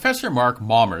 Professor Mark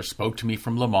Mommer spoke to me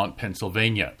from Lamont,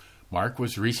 Pennsylvania. Mark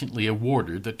was recently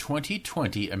awarded the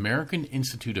 2020 American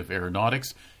Institute of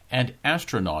Aeronautics and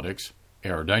Astronautics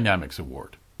Aerodynamics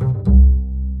Award.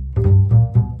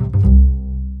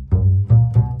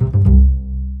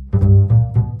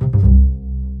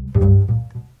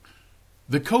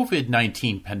 The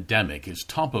COVID-19 pandemic is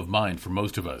top of mind for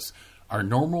most of us. Our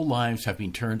normal lives have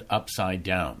been turned upside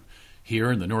down.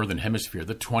 Here in the Northern Hemisphere,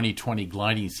 the 2020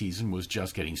 gliding season was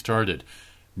just getting started.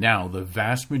 Now, the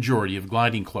vast majority of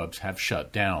gliding clubs have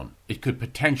shut down. It could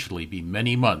potentially be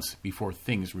many months before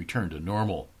things return to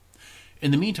normal.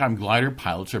 In the meantime, glider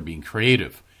pilots are being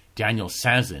creative. Daniel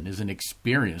Sazin is an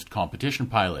experienced competition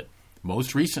pilot.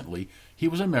 Most recently, he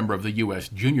was a member of the U.S.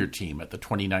 junior team at the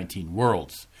 2019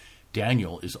 Worlds.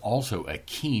 Daniel is also a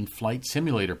keen flight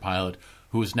simulator pilot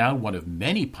who is now one of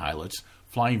many pilots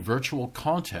flying virtual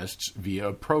contests via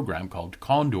a program called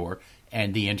Condor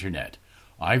and the Internet.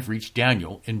 I've reached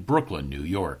Daniel in Brooklyn, New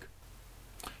York.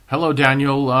 Hello,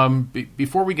 Daniel.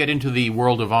 Before we get into the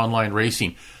world of online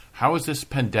racing, how has this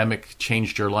pandemic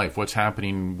changed your life? What's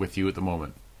happening with you at the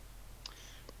moment?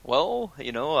 Well,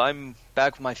 I'm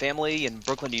back with my family in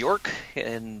Brooklyn, New York,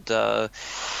 and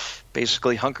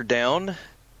basically hunkered down,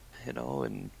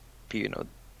 and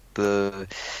the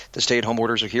stay-at-home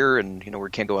orders are here, and we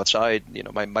can't go outside.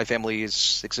 My family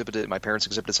my parents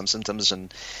exhibited some symptoms,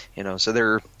 and so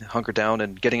they're hunkered down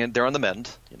and they're on the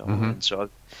mend. And so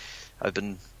I've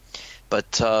been,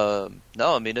 but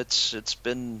no, I mean it's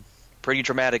been pretty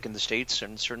dramatic in the States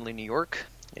and certainly New York,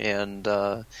 and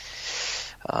and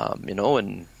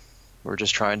we're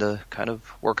just trying to kind of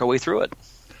work our way through it.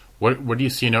 What are you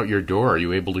seeing out your door? Are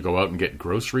you able to go out and get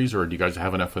groceries, or do you guys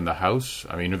have enough in the house?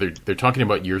 I mean, they're talking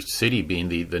about your city being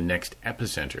the next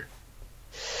epicenter.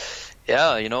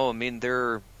 Yeah, I mean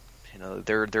they're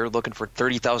looking for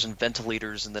 30,000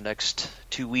 ventilators in the next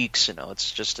 2 weeks.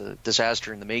 It's just a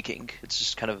disaster in the making. It's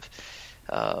just kind of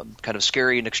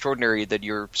scary and extraordinary that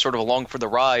you're sort of along for the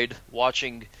ride,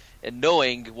 watching and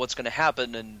knowing what's going to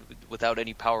happen, and without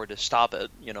any power to stop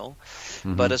it,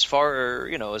 But as far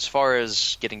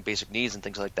as getting basic needs and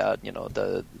things like that,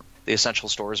 the essential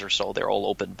stores they're all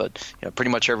open, but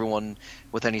pretty much everyone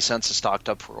with any sense is stocked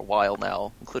up for a while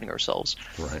now, including ourselves.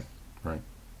 Right.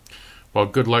 Well,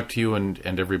 good luck to you and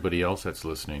everybody else that's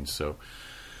listening. So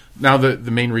now the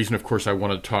main reason, of course, I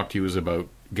want to talk to you is about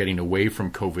getting away from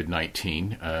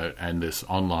COVID-19 and this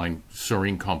online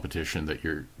soaring competition that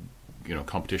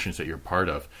competitions that you're part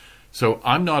of. So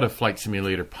I'm not a flight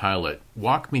simulator pilot.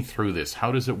 Walk me through this.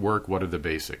 How does it work? What are the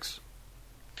basics?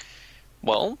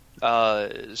 Well,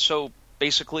 so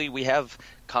basically we have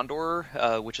Condor,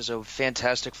 which is a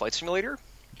fantastic flight simulator.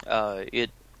 If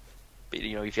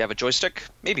you have a joystick,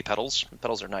 maybe pedals.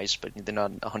 Pedals are nice, but they're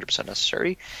not 100%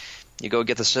 necessary. You go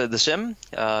get the sim,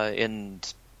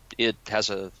 and it has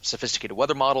a sophisticated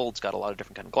weather model. It's got a lot of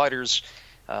different kind of gliders.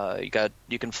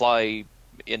 You can fly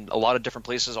in a lot of different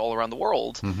places all around the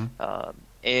world.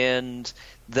 And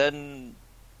then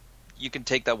you can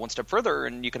take that one step further,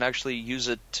 and you can actually use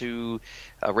it to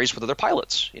race with other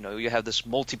pilots. You have this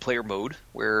multiplayer mode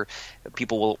where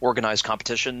people will organize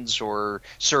competitions or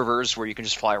servers where you can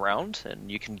just fly around and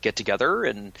you can get together.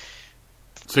 And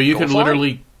so you can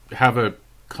literally have a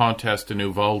contest in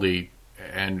Uvalde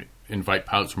and invite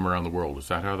pilots from around the world. Is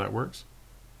that how that works?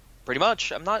 Pretty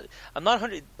much. I'm not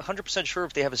 100% sure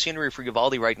if they have a scenery for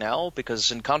Uvalde right now,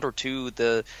 because in Condor 2,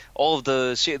 they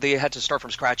had to start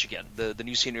from scratch again. The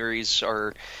new sceneries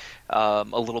are a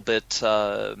little bit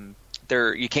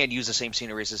you can't use the same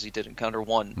sceneries as you did in Condor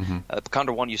 1.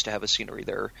 Condor 1 used to have a scenery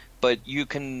there, but you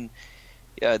can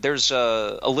there's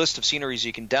a list of sceneries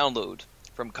you can download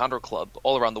from Condor Club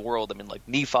all around the world. I mean, like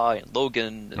Nephi and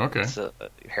Logan and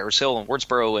Harris Hill and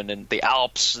Wurtsboro and the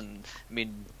Alps, and I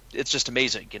mean, it's just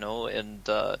amazing, and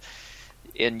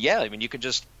yeah, I mean, you can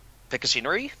just pick a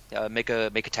scenery, make a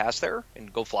task there,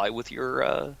 and go fly with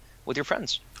your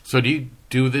friends. So do you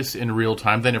do this in real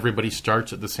time? Then everybody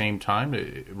starts at the same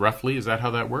time, roughly? Is that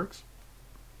how that works?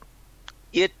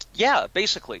 Yeah,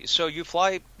 basically. So you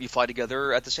fly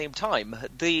together at the same time.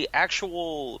 The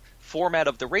actual format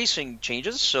of the racing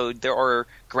changes. So there are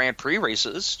Grand Prix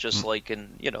races, just like in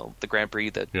the Grand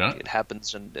Prix that it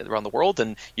happens around the world,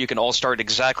 and you can all start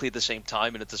exactly at the same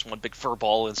time, and it's this one big fur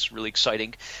ball. And it's really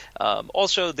exciting.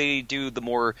 Also, they do the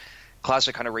more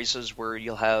classic kind of races where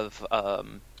you'll have a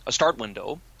start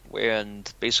window,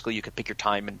 and basically you can pick your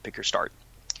time and pick your start.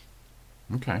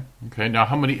 Okay.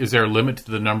 Now, is there a limit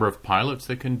to the number of pilots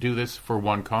that can do this for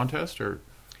one contest, or?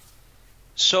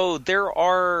 So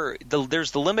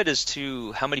there's the limit as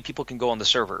to how many people can go on the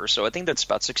server. So I think that's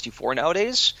about 64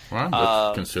 nowadays. Wow,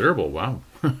 that's considerable. Wow.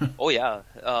 Oh yeah.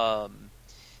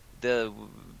 The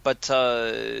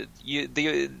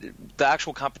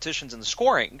actual competitions and the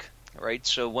scoring, right?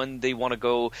 So when they want to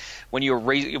go, when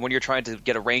you're trying to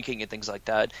get a ranking and things like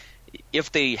that,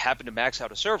 if they happen to max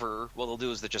out a server, what they'll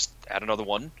do is they just add another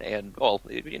one, and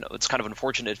it's kind of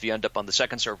unfortunate if you end up on the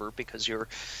second server because you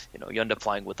end up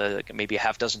flying with maybe a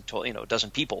half dozen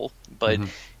dozen people, but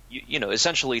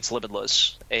essentially it's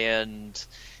limitless, and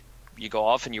you go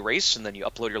off and you race, and then you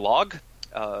upload your log.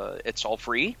 It's all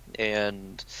free,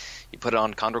 and you put it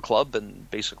on Condor Club, and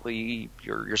basically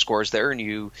your score is there,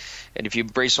 and if you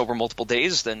race over multiple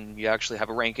days, then you actually have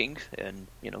a ranking, and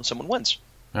someone wins.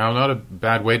 Now, not a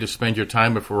bad way to spend your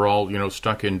time if we're all,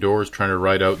 stuck indoors trying to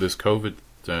ride out this COVID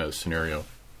scenario.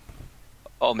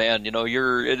 Oh man,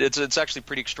 it's actually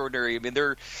pretty extraordinary. I mean,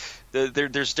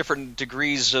 there's different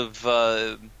degrees of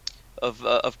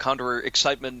Condor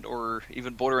excitement, or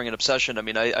even bordering an obsession. I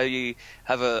mean, I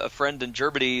have a friend in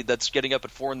Germany that's getting up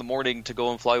at 4 a.m. to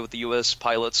go and fly with the U.S.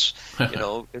 pilots.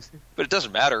 But it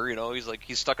doesn't matter.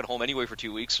 He's stuck at home anyway for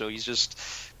 2 weeks, so he's just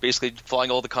basically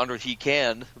flying all the Condor he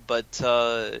can. But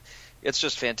it's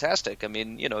just fantastic. I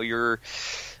mean, you're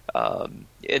and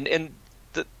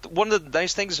one of the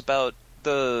nice things about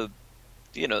the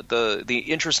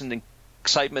interest and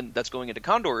excitement that's going into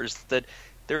Condor is that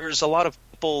there's a lot of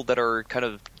people that are kind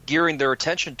of gearing their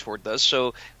attention toward this.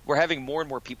 So we're having more and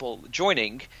more people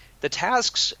joining. The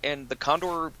tasks and the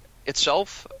Condor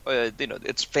itself,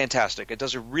 it's fantastic. It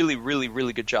does a really, really,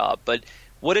 really good job. But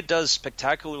what it does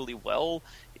spectacularly well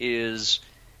is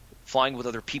flying with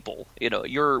other people.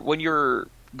 When you're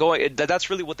going, that's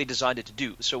really what they designed it to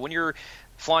do. So when you're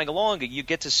flying along, you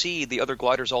get to see the other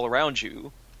gliders all around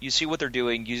you. You see what they're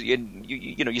doing.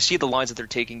 You see the lines that they're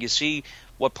taking. You see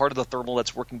what part of the thermal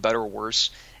that's working better or worse,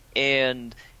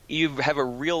 and you have a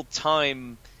real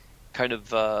time kind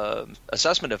of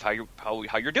assessment of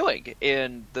how you're doing.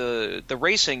 And the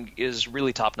racing is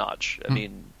really top notch. I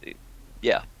mean,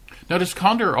 yeah. Now, does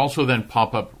Condor also then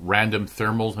pop up random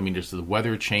thermals? I mean, does the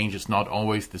weather change? It's not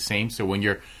always the same. So when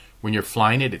you're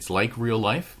flying it, it's like real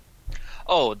life.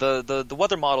 Oh, the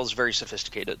weather model is very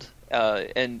sophisticated,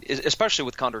 and especially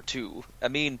with Condor 2. I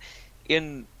mean,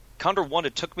 in Condor 1,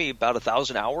 it took me about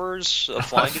 1,000 hours of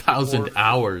flying. 1,000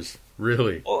 hours,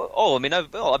 really? Oh, I mean,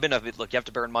 look, you have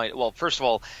to bear in mind. Well, first of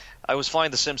all, I was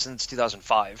flying the sim since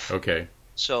 2005. Okay.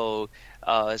 So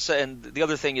and the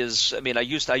other thing is, I mean, I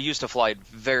used to fly it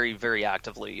very, very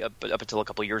actively up until a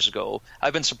couple of years ago.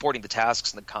 I've been supporting the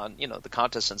tasks and the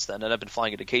contest since then, and I've been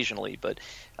flying it occasionally, but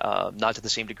not to the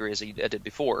same degree as I did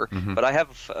before. Mm-hmm. But I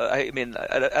have,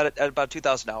 at about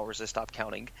 2,000 hours, I stopped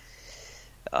counting.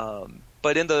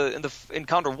 But in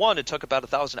Condor 1, it took about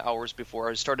 1,000 hours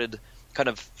before I started kind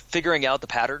of figuring out the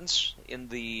patterns in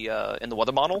the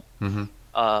weather model. Mm-hmm.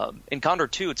 In Condor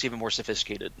 2, it's even more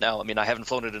sophisticated. Now, I mean, I haven't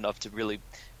flown it enough to really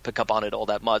pick up on it all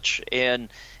that much. And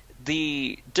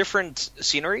the different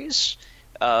sceneries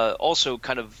also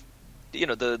kind of,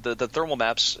 the thermal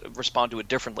maps respond to it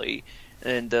differently.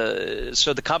 And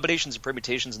so the combinations and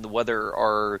permutations in the weather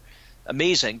are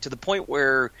amazing, to the point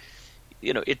where,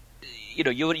 you'd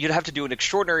have to do an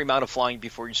extraordinary amount of flying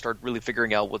before you start really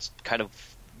figuring out what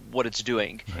it's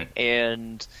doing. Right.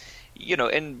 And,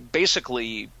 and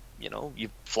basically, you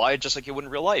fly it just like you would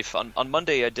in real life. On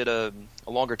Monday, I did a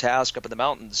longer task up in the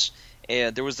mountains,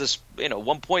 and there was this,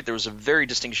 one point there was a very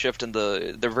distinct shift in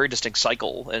their very distinct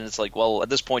cycle, and it's like, well, at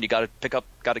this point you got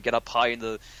to get up high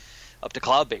up to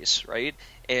cloud base, right?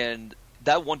 And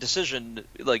that one decision,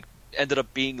 ended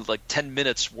up being 10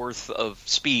 minutes worth of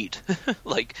speed,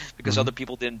 because other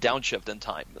people didn't downshift in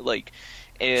time,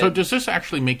 And so does this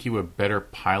actually make you a better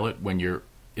pilot when you're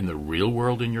in the real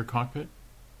world in your cockpit?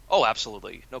 Oh,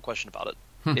 absolutely, no question about it.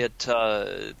 And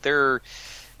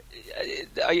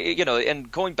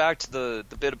going back to the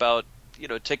bit about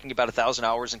taking about 1,000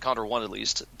 hours in Condor 1 at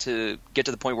least to get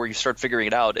to the point where you start figuring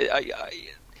it out.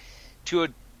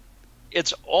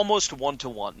 It's almost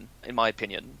 1-to-1 in my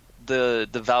opinion. The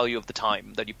value of the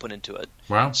time that you put into it.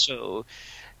 Wow. So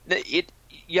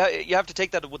you have to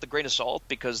take that with a grain of salt,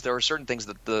 because there are certain things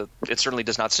that it certainly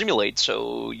does not simulate.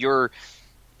 So you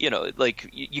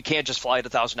can't just fly at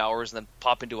 1,000 hours and then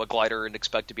pop into a glider and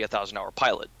expect to be a 1,000-hour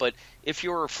pilot. But if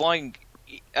you're flying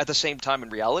at the same time in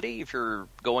reality, if you're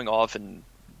going off and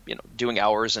doing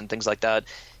hours and things like that,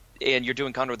 and you're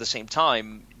doing Condor at the same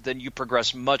time, then you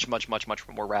progress much, much, much, much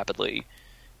more rapidly.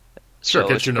 Sure, it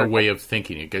gets you in a way of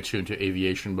thinking. It gets you into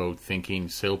aviation mode thinking,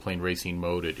 sailplane racing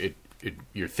mode.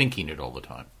 You're thinking it all the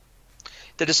time.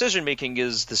 The decision making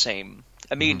is the same.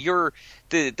 I mean, the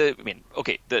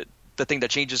thing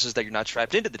that changes is that you're not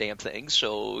strapped into the damn thing.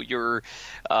 So you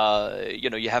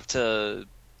have to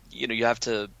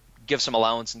give some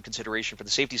allowance and consideration for the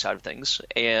safety side of things,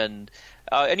 and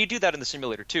you do that in the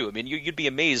simulator too. I mean, you'd be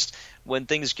amazed when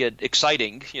things get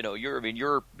exciting.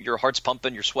 Your heart's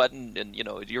pumping, you're sweating, and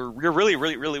you're really,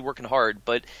 really, really working hard.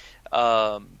 But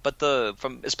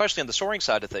especially on the soaring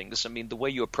side of things, I mean, the way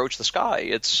you approach the sky,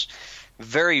 it's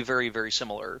very, very, very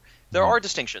similar. There are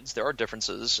distinctions, there are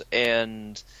differences,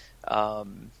 and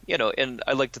and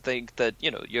I like to think that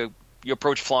you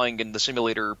approach flying in the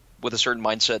simulator with a certain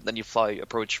mindset, and then you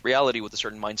approach reality with a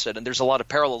certain mindset, and there's a lot of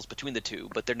parallels between the two,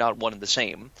 but they're not one and the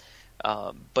same.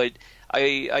 But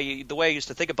the way I used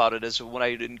to think about it is when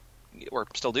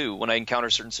I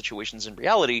encounter certain situations in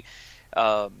reality,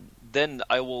 then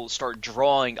I will start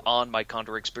drawing on my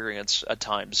Condor experience at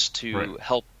times to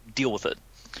help deal with it.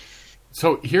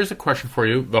 So here's a question for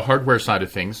you: the hardware side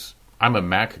of things. I'm a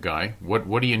Mac guy.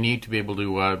 What do you need to be able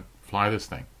to fly this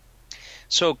thing?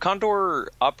 So Condor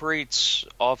operates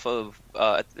off of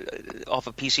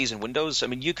PCs and Windows. I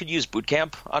mean, you could use Boot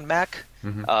Camp on Mac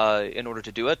in order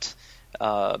to do it,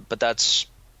 but that's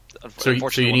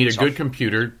unfortunately. So you need a good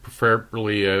computer,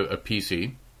 preferably a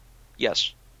PC.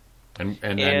 Yes, and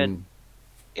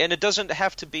it doesn't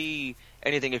have to be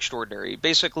anything extraordinary.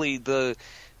 Basically,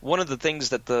 one of the things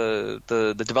that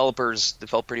the developers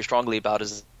felt pretty strongly about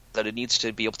is that it needs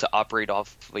to be able to operate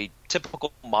off a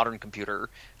typical modern computer.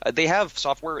 They have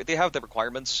software, they have the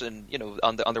requirements, and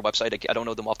on their website. I don't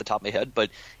know them off the top of my head,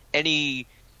 but any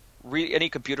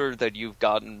computer that you've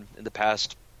gotten in the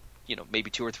past, maybe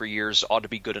 2 or 3 years ought to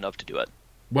be good enough to do it.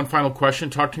 One final question: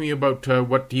 talk to me about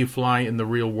what do you fly in the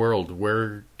real world?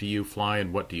 Where do you fly,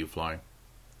 and what do you fly?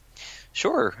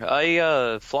 Sure,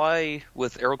 I fly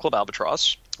with Aero Club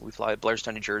Albatross. We fly at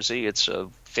Blairstown, New Jersey. It's a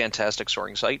fantastic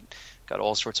soaring site. Got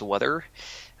all sorts of weather.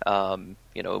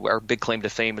 Our big claim to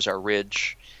fame is our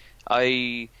ridge.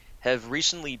 I have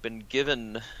recently been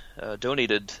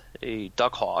donated a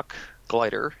Duckhawk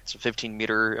glider. It's a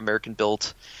 15-meter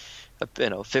American-built,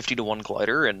 50-to-1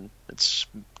 glider, and it's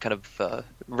kind of a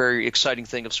very exciting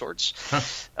thing of sorts.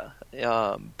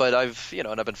 But I've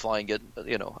been flying it,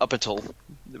 up until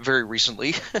very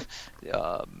recently.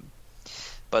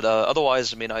 But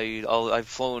otherwise, I mean, I've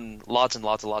flown lots and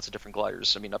lots and lots of different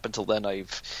gliders. I mean, up until then,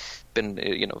 I've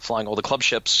been, flying all the club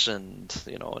ships, and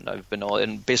and I've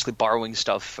been basically borrowing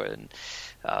stuff, and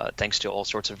thanks to all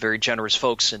sorts of very generous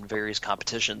folks in various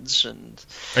competitions. And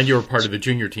you were part of the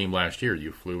junior team last year.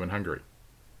 You flew in Hungary.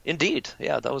 Indeed,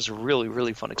 yeah, that was a really,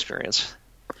 really fun experience.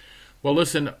 Well,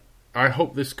 listen, I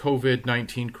hope this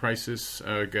COVID-19 crisis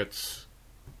gets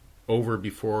over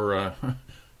before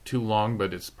too long,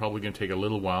 but it's probably going to take a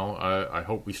little while. I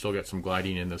hope we still get some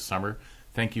gliding in this summer.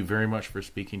 Thank you very much for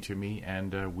speaking to me,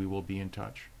 and we will be in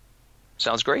touch.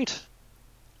 Sounds great.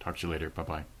 Talk to you later.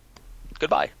 Bye-bye.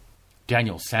 Goodbye.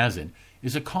 Daniel Sazin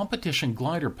is a competition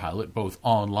glider pilot both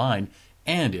online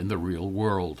and in the real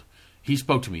world. He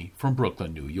spoke to me from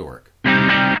Brooklyn, New York.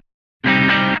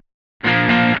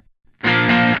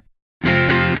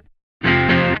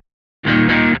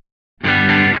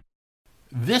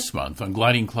 This month on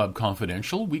Gliding Club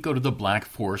Confidential, we go to the Black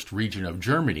Forest region of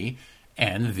Germany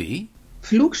and the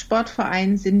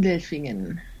Flugsportverein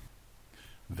Sindelfingen.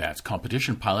 That's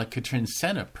competition pilot Katrin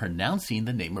Senna pronouncing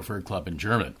the name of her club in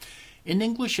German. In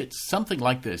English, it's something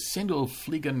like the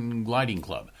Sindelfingen Gliding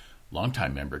Club.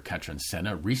 Longtime member Katrin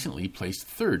Senna recently placed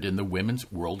third in the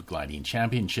Women's World Gliding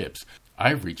Championships.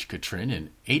 I've reached Katrin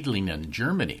in Edlingen,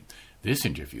 Germany. This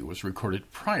interview was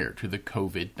recorded prior to the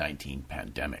COVID-19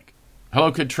 pandemic.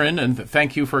 Hello, Katrin, and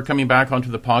thank you for coming back onto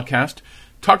the podcast.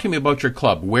 Talk to me about your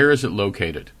club. Where is it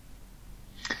located?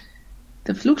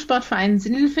 The Flugsportverein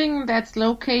Sindelfingen, that's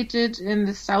located in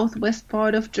the southwest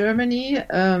part of Germany.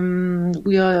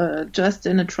 We are just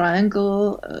in a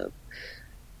triangle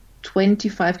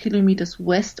 25 kilometers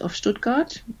west of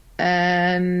Stuttgart,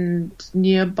 and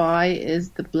nearby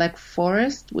is the Black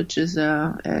Forest, which is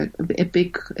a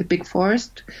big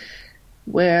forest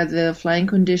where the flying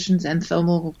conditions and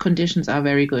thermal conditions are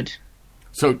very good.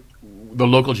 So the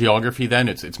local geography then,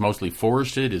 it's mostly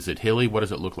forested. Is it hilly? What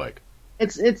does it look like?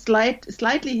 It's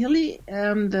slightly hilly.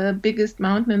 The biggest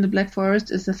mountain in the Black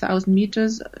Forest is 1,000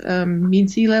 meters mean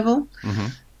sea level. Mm-hmm.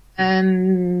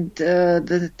 And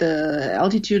the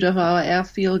altitude of our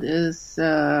airfield is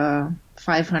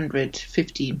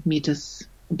 550 meters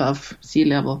above sea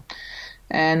level.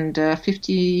 And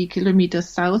 50 kilometers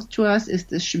south to us is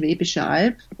the Schwäbische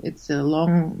Alb. It's a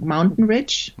long mountain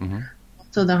ridge. Mm-hmm.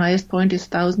 So the highest point is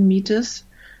 1,000 meters.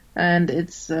 And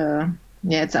it's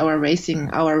our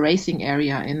racing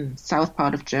area in south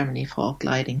part of Germany for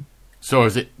gliding. So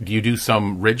do you do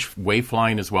some ridge wave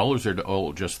flying as well, or is it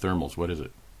all just thermals? What is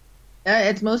it?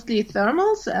 It's mostly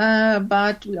thermals,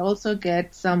 but we also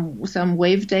get some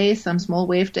wave days, some small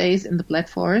wave days in the Black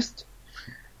Forest,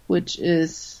 which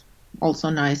is also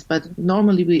nice. But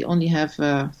normally we only have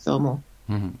thermal.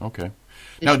 Mm-hmm. Okay.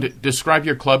 Now, describe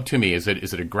your club to me. Is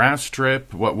it a grass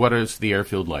strip? What is the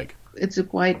airfield like? It's a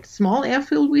quite small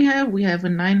airfield we have. We have a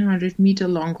 900-meter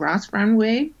long grass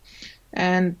runway,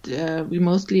 and we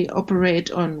mostly operate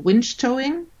on winch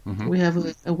towing. Mm-hmm. We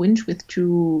have a winch with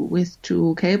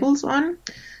two cables on,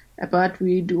 but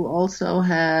we do also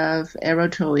have aero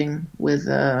towing with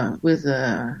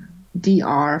a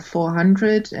DR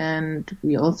 400, and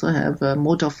we also have a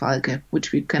Motorfalke,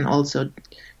 which we can also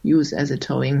use as a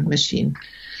towing machine.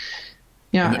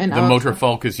 Yeah, and the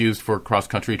Motorfalke is used for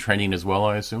cross-country training as well,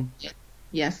 I assume?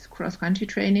 Yes, cross-country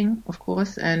training, of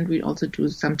course, and we also do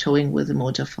some towing with the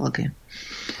Motorfalke.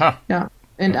 Huh. Yeah.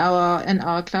 In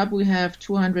our club we have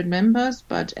 200 members,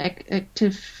 but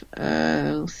active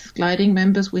gliding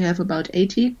members we have about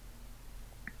 80.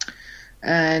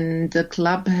 And the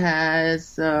club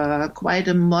has quite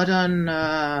a modern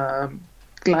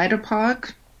glider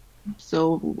park.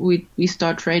 So we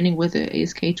start training with the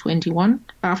ASK 21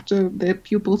 after the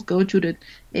pupils go to the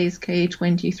ASK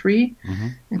 23. Mm-hmm.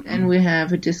 And then we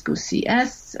have a Discus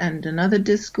CS and another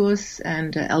Discus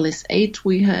and a LS8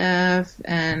 we have.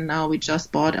 And now we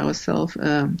just bought ourselves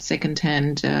a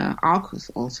second-hand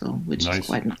Arcus also, which nice. Is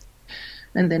quite nice.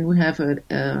 And then we have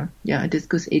a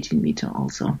Discus 18 meter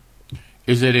also.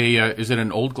 Is it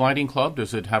an old gliding club?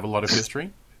 Does it have a lot of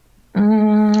history?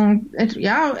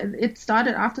 It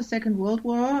started after Second World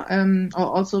War, or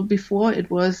also before. It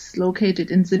was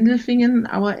located in Sindelfingen,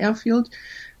 our airfield,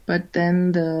 but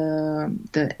then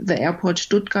the airport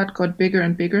Stuttgart got bigger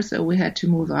and bigger, so we had to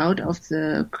move out of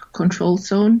the control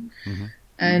zone. Mm-hmm.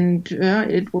 And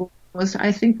it was,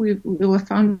 I think we were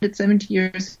founded 70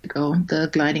 years ago, the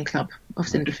gliding club of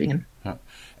Sindelfingen. Huh.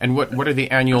 And what are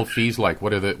the annual fees like?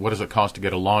 What does it cost to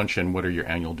get a launch, and what are your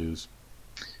annual dues?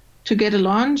 To get a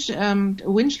launch, a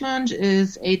winch launch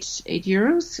is 8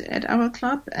 euros at our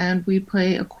club, and we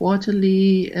pay a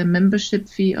quarterly membership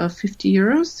fee of 50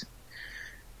 euros.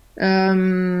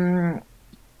 To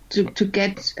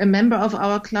get a member of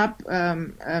our club,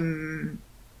 the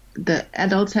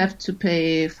adults have to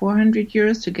pay 400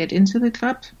 euros to get into the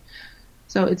club.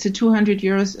 So it's a 200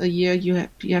 euros a year you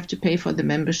have to pay for the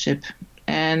membership.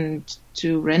 And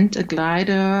to rent a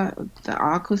glider, the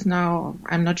Arcus now,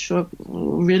 I'm not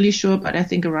really sure, but I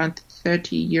think around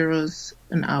 30 euros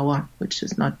an hour, which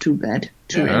is not too bad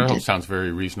to rent. That sounds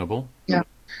very reasonable.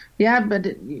 Yeah, but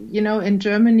in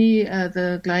Germany,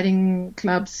 the gliding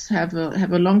clubs have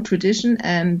a long tradition,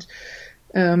 and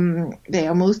they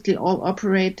are mostly all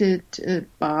operated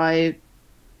by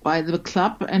the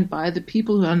club and by the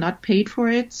people who are not paid for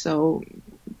it. So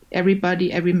every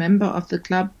member of the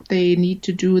club, they need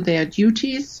to do their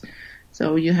duties.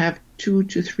 So you have 2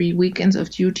 to 3 weekends of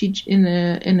duty in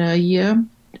a year,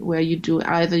 where you do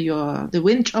either you're the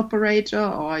winch operator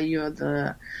or you're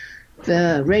the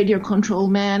radio control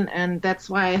man, and that's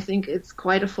why I think it's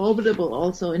quite affordable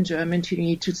also in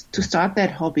Germany to start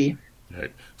that hobby.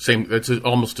 Right. Same. It's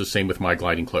almost the same with my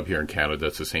gliding club here in Canada.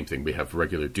 That's the same thing. We have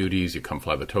regular duties. You come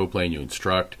fly the tow plane. You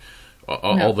instruct.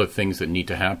 All the things that need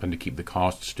to happen to keep the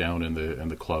costs down and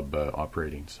the club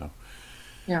operating. So.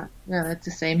 Yeah, that's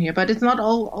the same here, but it's not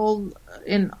all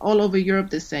over Europe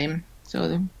the same.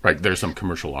 So. Right. There's some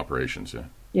commercial operations.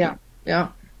 Yeah.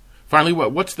 Finally,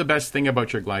 what's the best thing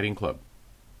about your gliding club?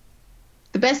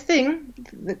 The best thing,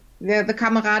 the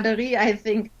camaraderie, I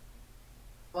think.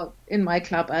 Well, in my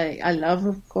club, I love,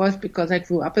 of course, because I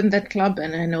grew up in that club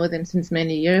and I know them since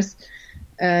many years.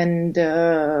 And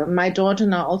my daughter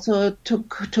now also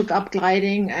took up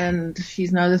gliding, and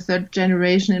she's now the third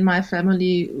generation in my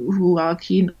family who are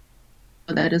keen.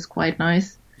 That is quite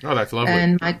nice. Oh, that's lovely.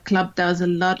 And my club does a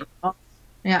lot of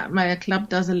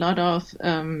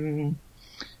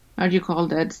how do you call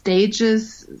that,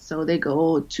 stages. So they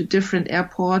go to different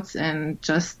airports and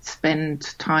just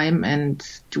spend time and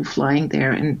do flying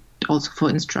there. And also for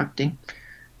instructing.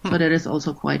 So that is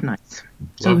also quite nice.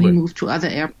 So Lovely. we moved to other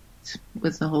airports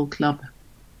with the whole club.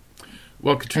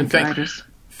 Well, Katrin,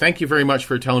 thank you very much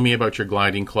for telling me about your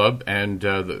gliding club. And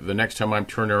the next time I'm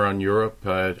touring around Europe,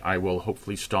 I will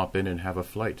hopefully stop in and have a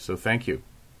flight. So thank you.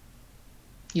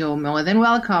 You're more than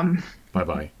welcome.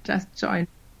 Bye-bye. Just join.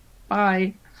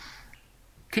 Bye.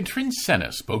 Katrin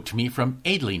Senna spoke to me from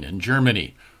Edlingen,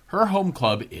 Germany. Her home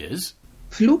club is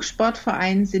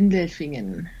Flugsportverein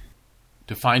Sindelfingen.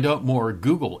 To find out more,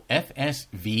 Google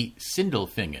FSV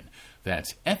Sindelfingen.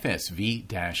 That's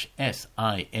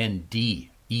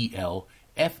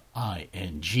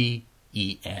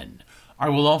FSV-SINDELFINGEN. I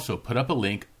will also put up a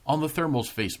link on the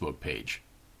Thermals Facebook page.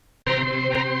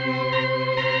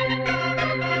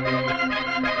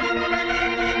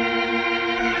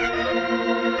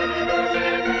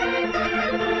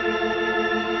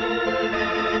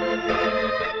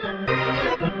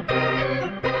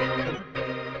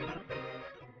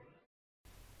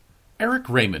 Eric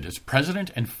Raymond is president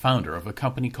and founder of a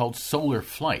company called Solar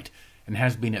Flight and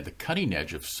has been at the cutting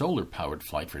edge of solar-powered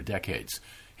flight for decades.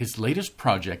 His latest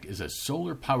project is a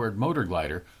solar-powered motor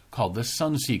glider called the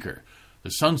Sunseeker.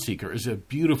 The Sunseeker is a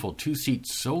beautiful two-seat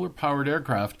solar-powered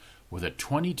aircraft with a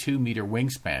 22-meter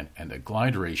wingspan and a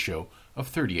glide ratio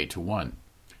of 38:1.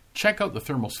 Check out the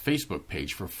Thermals Facebook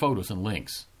page for photos and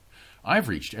links. I've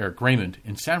reached Eric Raymond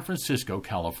in San Francisco,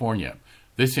 California.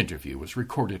 This interview was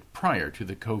recorded prior to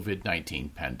the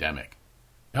COVID-19 pandemic.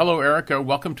 Hello, Erica.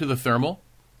 Welcome to the Thermal.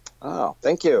 Oh,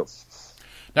 thank you.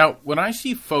 Now, when I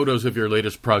see photos of your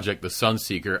latest project, the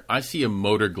Sunseeker, I see a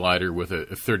motor glider with a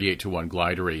 38:1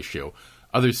 glide ratio.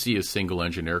 Others see a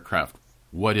single-engine aircraft.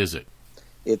 What is it?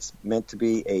 It's meant to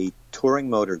be a touring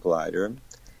motor glider,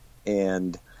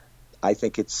 and I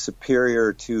think it's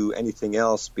superior to anything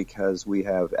else because we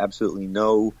have absolutely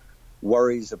no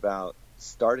worries about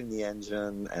starting the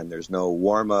engine, and there's no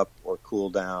warm-up or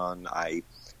cool-down.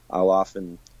 I'll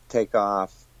often take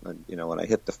off, and, when I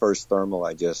hit the first thermal,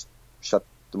 I just shut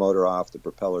the motor off, the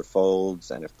propeller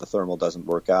folds, and if the thermal doesn't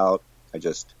work out, I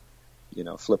just,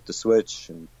 flip the switch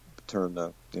and turn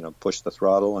the, push the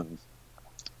throttle, and,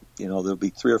 there'll be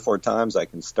 3 or 4 times I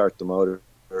can start the motor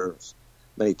as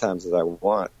many times as I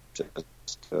want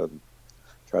just to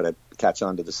try to catch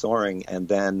on to the soaring, and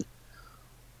then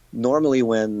normally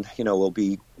when, we'll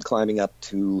be climbing up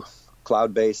to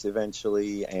cloud base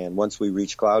eventually, and once we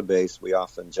reach cloud base, we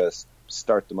often just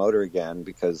start the motor again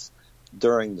because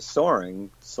during the soaring,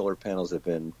 solar panels have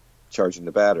been charging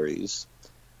the batteries,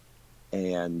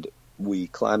 and we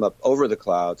climb up over the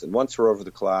clouds, and once we're over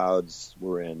the clouds,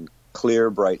 we're in clear,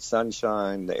 bright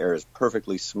sunshine. The air is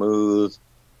perfectly smooth.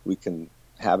 We can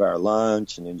have our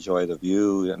lunch and enjoy the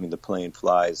view. I mean, the plane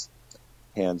flies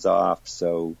hands off,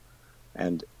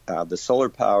 and the solar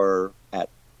power at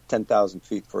 10,000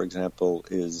 feet, for example,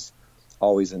 is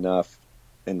always enough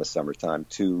in the summertime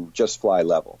to just fly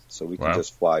level. So we can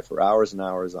just fly for hours and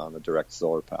hours on the direct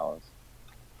solar power.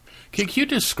 Can you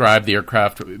describe the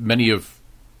aircraft? Many of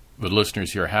the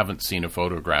listeners here haven't seen a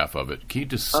photograph of it. Can you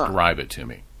describe it to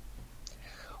me?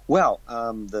 Well,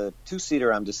 the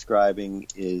two-seater I'm describing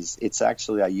it's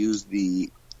actually, I use the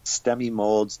STEMI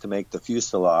molds to make the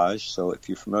fuselage. So if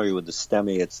you're familiar with the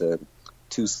STEMI, it's a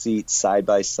 2-seat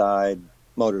side-by-side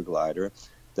motor glider.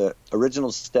 The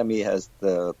original STEMI has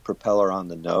the propeller on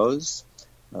the nose,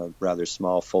 a rather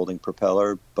small folding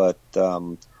propeller, but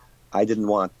I didn't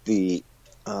want the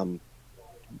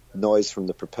noise from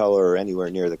the propeller anywhere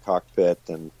near the cockpit,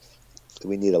 and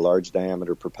we need a large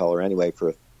diameter propeller anyway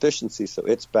for efficiency, so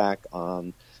it's back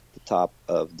on the top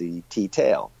of the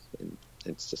T-tail.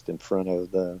 It's just in front of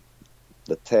the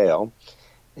tail.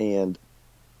 And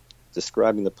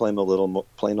describing the plane a little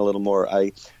more,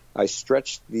 I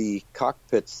stretched the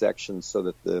cockpit section so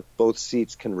that both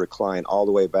seats can recline all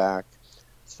the way back,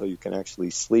 so you can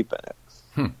actually sleep in it.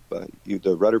 But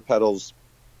the rudder pedals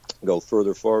go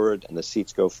further forward, and the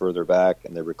seats go further back,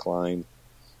 and they recline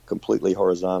completely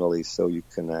horizontally, so you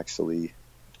can actually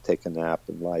take a nap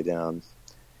and lie down.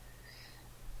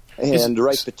 And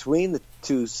right between the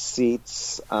two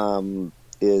seats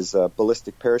is a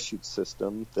ballistic parachute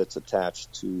system that's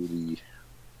attached to the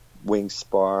wing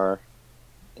spar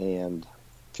and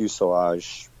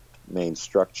fuselage main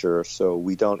structure, so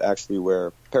we don't actually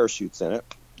wear parachutes in it.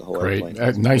 The whole airplane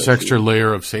has a nice parachute. Extra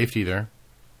layer of safety there.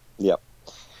 Yep.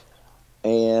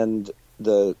 And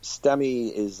the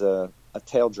STEMI is a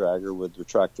tail dragger with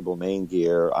retractable main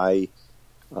gear.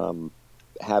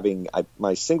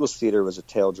 My single seater was a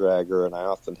tail dragger, and I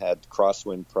often had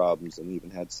crosswind problems and even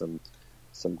had some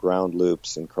ground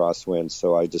loops in crosswind.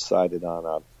 So I decided on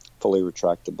a fully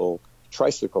retractable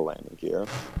tricycle landing gear,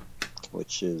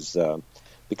 which is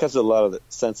because of a lot of the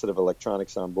sensitive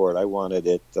electronics on board, I wanted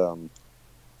it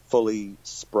fully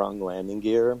sprung landing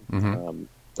gear. Mm-hmm.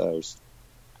 There's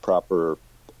proper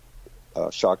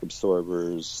shock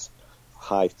absorbers,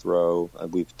 high throw.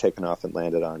 We've taken off and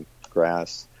landed on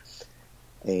grass,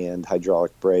 and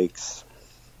hydraulic brakes.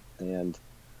 And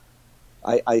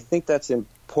I think that's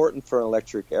important for an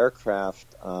electric aircraft.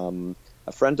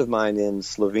 A friend of mine in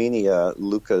Slovenia,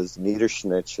 Lukas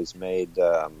Niederschnitz, has made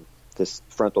this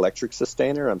front electric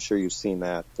sustainer. I'm sure you've seen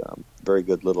that. Very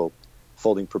good little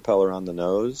folding propeller on the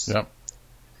nose. Yep.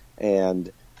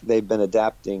 And they've been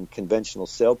adapting conventional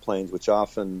sailplanes, which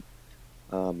often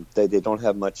they don't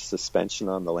have much suspension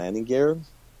on the landing gear.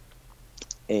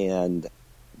 And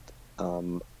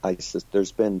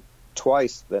there's been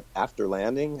twice that after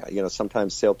landing,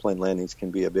 sometimes sailplane landings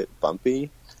can be a bit bumpy.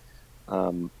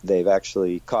 They've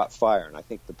actually caught fire, and I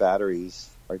think the batteries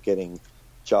are getting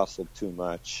jostled too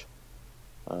much.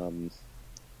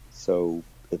 So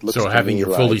it looks so to having me your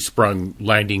like, fully sprung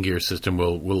landing gear system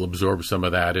will absorb some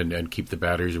of that and keep the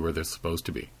batteries where they're supposed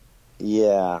to be.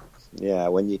 Yeah.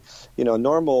 When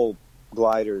normal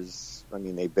gliders, I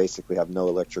mean, they basically have no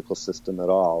electrical system at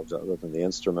all other than the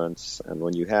instruments. And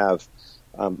when you have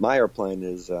my airplane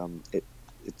is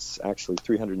it's actually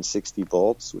 360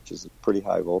 volts, which is a pretty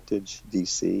high voltage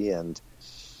DC, and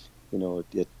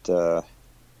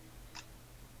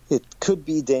it could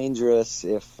be dangerous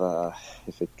if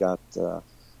it got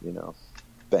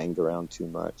banged around too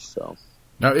much. So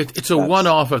now it's a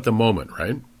one-off at the moment,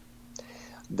 right?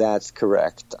 That's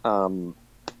correct. I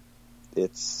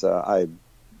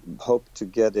hope to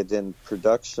get it in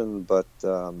production, but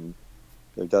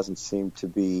there doesn't seem to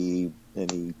be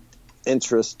any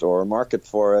interest or market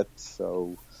for it.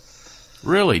 So,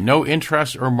 really, no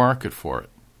interest or market for it?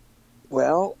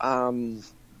 Well,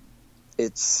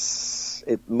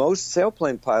 most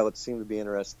sailplane pilots seem to be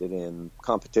interested in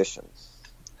competition,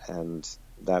 and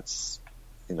that's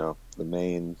the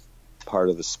main part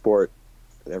of the sport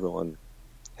that everyone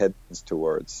heads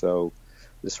towards. So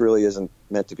this really isn't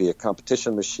meant to be a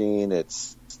competition machine.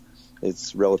 It's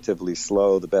relatively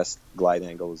slow. The best glide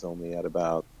angle is only at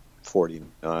about 40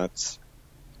 knots.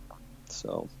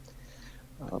 So,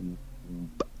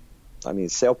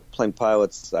 sailplane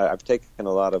pilots, I've taken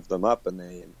a lot of them up and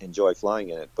they enjoy flying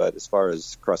in it. But as far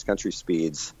as cross-country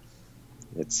speeds,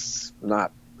 it's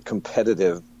not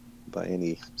competitive by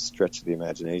any stretch of the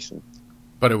imagination.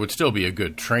 But it would still be a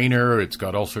good trainer. It's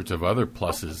got all sorts of other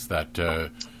pluses that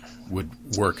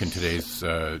would work in today's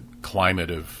climate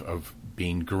of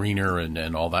being greener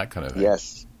and all that kind of thing.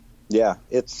 Yes. Yeah,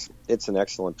 it's an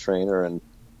excellent trainer. And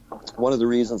one of the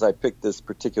reasons I picked this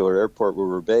particular airport where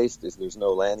we're based is there's no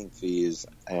landing fees,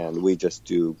 and we just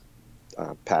do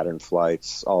pattern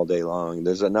flights all day long.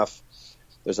 There's enough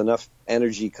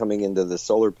energy coming into the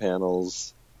solar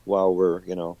panels while we're,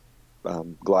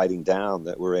 gliding down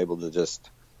that we're able to just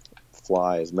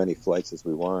fly as many flights as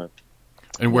we want.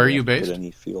 And where are you based? Put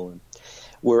any fuel in.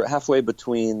 We're halfway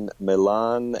between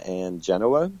Milan and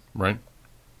Genoa. Right.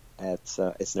 It's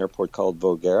an airport called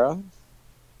Voghera,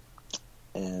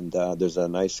 and there's a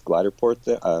nice glider port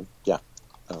there. A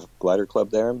glider club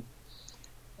there,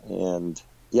 and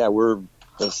we're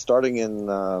starting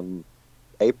in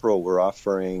April. We're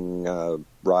offering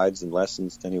rides and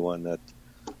lessons to anyone that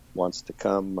wants to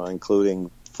come, including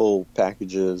full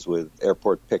packages with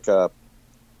airport pickup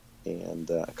and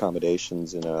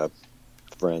accommodations in a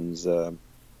friend's bed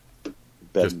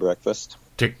and breakfast.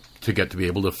 To get to be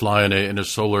able to fly in a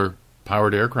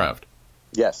solar-powered aircraft.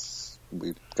 Yes.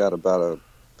 We've got about a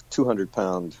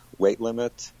 200-pound weight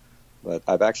limit, but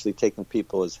I've actually taken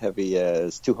people as heavy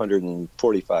as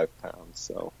 245 pounds.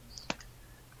 So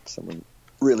if someone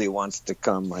really wants to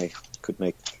come, I could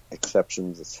make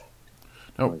exceptions as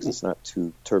long as it's not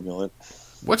too turbulent.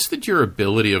 What's the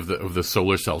durability of the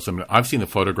solar cells? I mean, I've seen the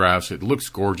photographs. It looks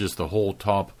gorgeous. The whole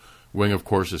top wing, of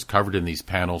course, is covered in these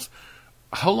panels.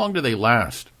 How long do they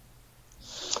last?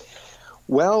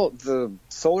 Well, the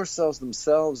solar cells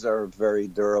themselves are very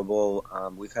durable.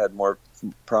 We've had more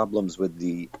problems with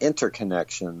the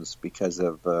interconnections because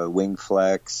of wing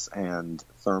flex and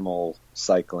thermal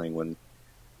cycling.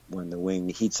 When the wing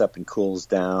heats up and cools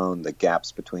down, the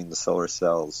gaps between the solar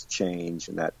cells change,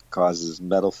 and that causes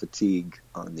metal fatigue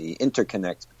on the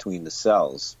interconnects between the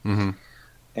cells. Mm-hmm.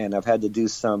 And I've had to do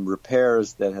some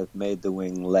repairs that have made the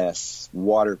wing less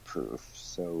waterproof.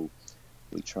 So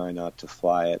we try not to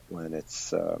fly it when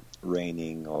it's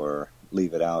raining or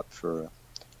leave it out for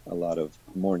a lot of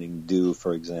morning dew,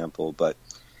 for example. But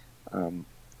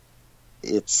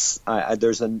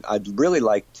I'd really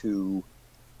like to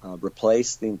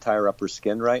replace the entire upper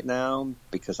skin right now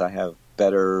because I have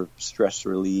better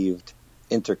stress-relieved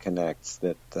interconnects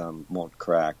that won't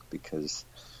crack because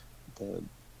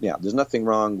there's nothing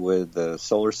wrong with the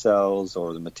solar cells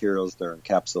or the materials they're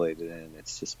encapsulated in.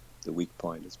 It's just the weak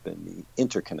point has been the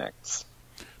interconnects.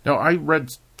 Now, I read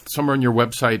somewhere on your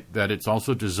website that it's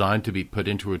also designed to be put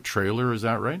into a trailer. Is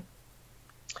that right?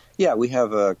 Yeah, we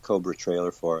have a Cobra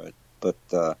trailer for it,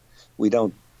 but we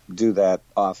don't do that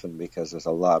often because there's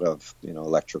a lot of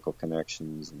electrical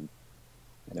connections and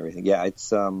everything. Yeah,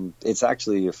 it's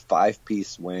actually a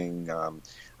 5-piece wing.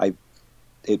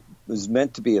 It was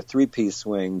meant to be a 3-piece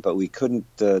wing, but we couldn't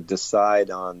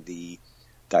decide on the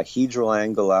dihedral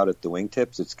angle out at the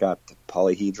wingtips. It's got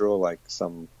polyhedral like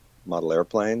some model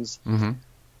airplanes. Mm-hmm.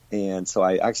 And so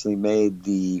I actually made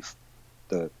the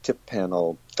tip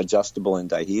panel adjustable and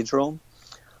dihedral.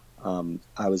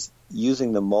 I was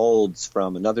using the molds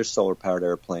from another solar-powered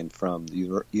airplane from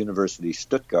the University of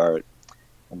Stuttgart,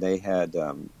 and they had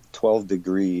 12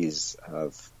 degrees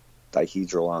of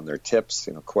dihedral on their tips,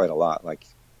 quite a lot, like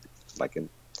an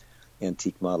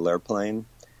antique model airplane.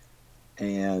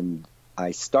 And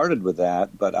I started with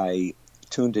that, but I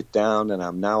tuned it down, and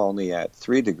I'm now only at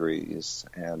 3 degrees,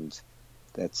 and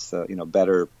that's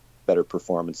better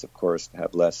performance, of course, to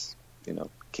have less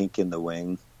kink in the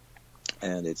wing,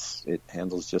 and it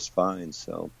handles just fine.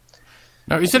 So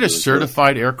now, is it a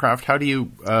certified aircraft? How do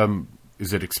you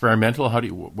is it experimental?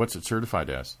 What's it certified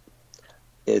as?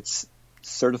 It's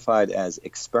certified as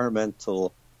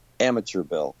experimental amateur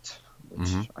built, which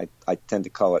I tend to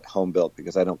call it home built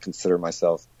because I don't consider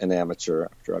myself an amateur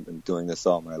after I've been doing this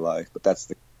all my life, but that's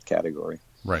the category.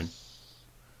 Right.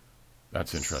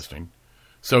 That's interesting.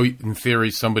 So in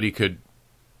theory, somebody could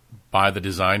buy the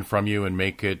design from you and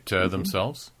make it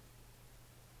themselves?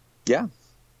 Yeah.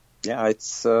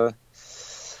 It's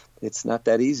not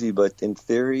that easy, but in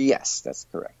theory, yes, that's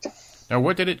correct. Now,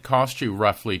 what did it cost you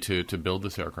roughly to build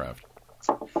this aircraft?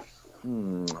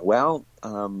 Well,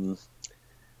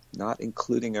 not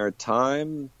including our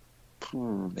time,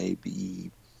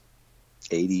 maybe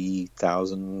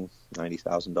 $80,000,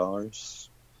 $90,000.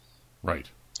 Right.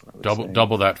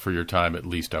 Double that for your time, at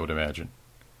least, I would imagine.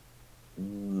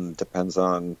 Depends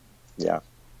on,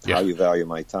 how you value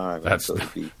my time.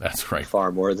 That's right.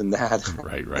 Far more than that.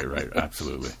 Right.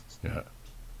 Absolutely. Yeah.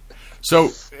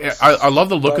 So I love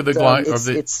the look of the glide.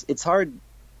 It's hard.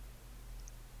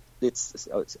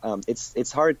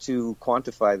 It's hard to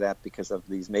quantify that because of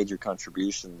these major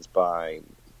contributions by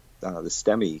the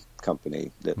STEMI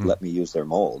company that let me use their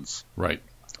molds. Right.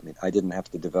 I mean, I didn't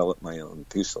have to develop my own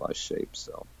fuselage shape,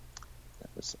 so that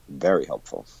was very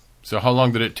helpful. So how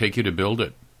long did it take you to build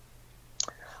it?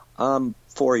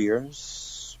 4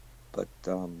 years, but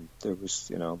there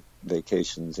was,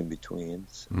 vacations in between.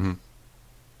 So. Mm-hmm.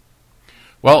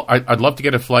 Well, I'd love to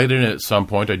get a flight in it at some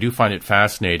point. I do find it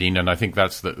fascinating, and I think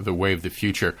that's the way of the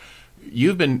future.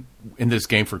 You've been in this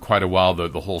game for quite a while,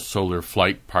 the whole solar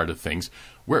flight part of things.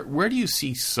 Where do you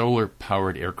see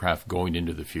solar-powered aircraft going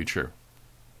into the future?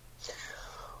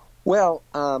 Well,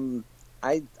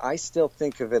 I still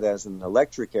think of it as an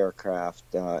electric aircraft,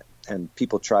 and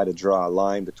people try to draw a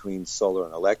line between solar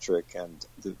and electric. And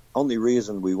the only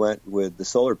reason we went with the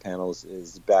solar panels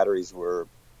is batteries were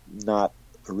not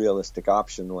a realistic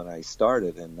option when I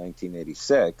started in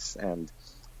 1986, and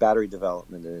battery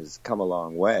development has come a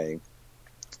long way.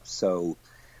 So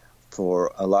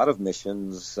for a lot of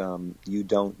missions, you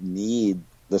don't need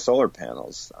the solar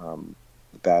panels.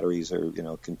 The batteries are,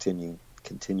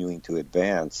 continuing to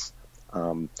advance.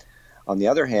 On the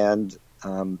other hand,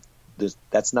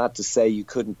 that's not to say you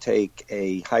couldn't take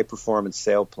a high-performance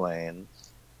sailplane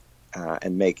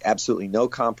and make absolutely no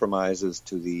compromises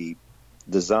to the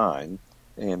design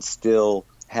and still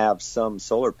have some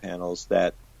solar panels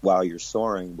that, while you're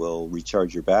soaring, will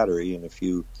recharge your battery. And if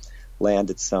you land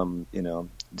at some,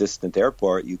 distant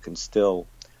airport, you can still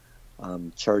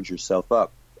charge yourself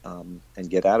up and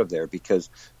get out of there, because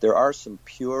there are some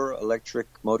pure electric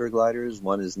motor gliders.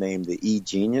 One is named the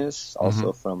E-Genius,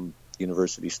 also from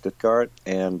University of Stuttgart,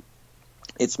 and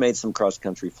it's made some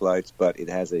cross-country flights, but it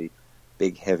has a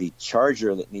big, heavy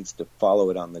charger that needs to follow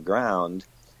it on the ground.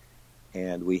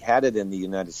 And we had it in the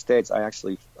United States. I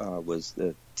actually was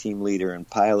the team leader and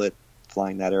pilot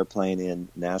flying that airplane in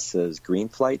NASA's Green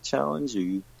Flight Challenge. Are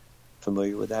you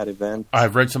familiar with that event?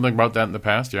 I've read something about that in the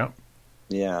past, yeah.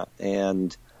 Yeah,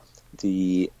 and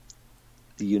bringing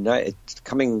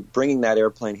that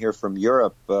airplane here from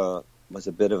Europe was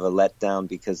a bit of a letdown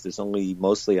because there's only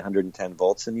mostly 110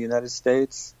 volts in the United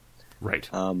States. Right.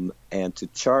 And to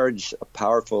charge a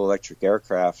powerful electric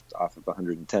aircraft off of a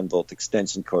 110 volt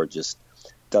extension cord just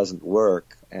doesn't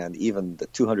work. And even the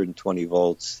 220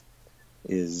 volts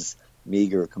is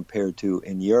meager compared to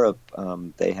in Europe.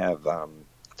 They have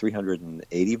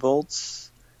 380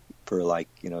 volts for like,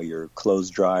 your clothes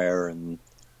dryer and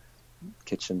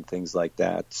kitchen, things like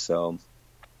that. So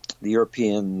the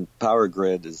European power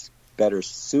grid is better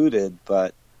suited,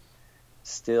 but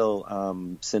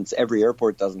still, since every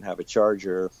airport doesn't have a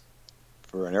charger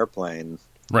for an airplane,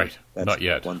 right? That's not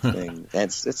yet. One thing.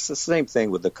 And it's the same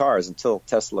thing with the cars. Until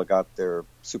Tesla got their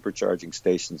supercharging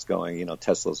stations going,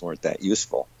 Teslas weren't that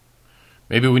useful.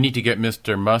 Maybe we need to get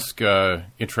Mr. Musk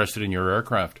interested in your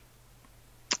aircraft.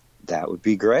 That would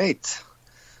be great.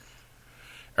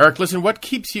 Eric, listen, what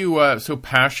keeps you so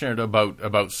passionate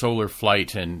about solar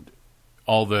flight and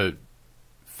all the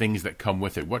things that come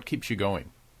with it? What keeps you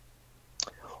going?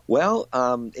 Well,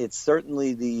 it's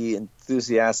certainly the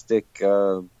enthusiastic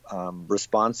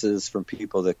responses from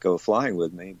people that go flying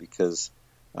with me, because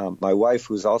my wife,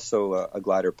 who's also a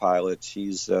glider pilot,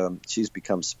 she's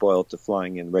become spoiled to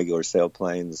flying in regular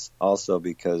sailplanes, also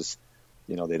because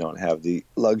they don't have the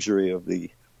luxury of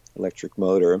the electric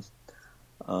motor.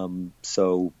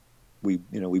 So we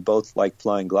both like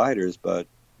flying gliders, but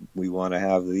we want to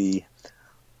have the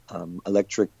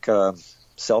electric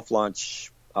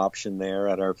self-launch option there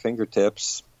at our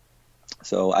fingertips.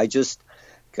 So I just,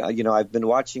 I've been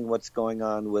watching what's going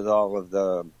on with all of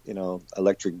the,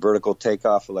 electric vertical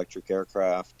takeoff, electric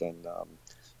aircraft, and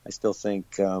I still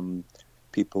think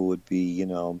people would be,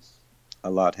 a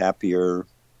lot happier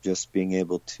just being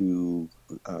able to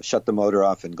shut the motor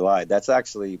off and glide. That's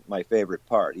actually my favorite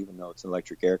part, even though it's an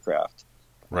electric aircraft.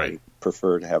 Right. I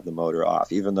prefer to have the motor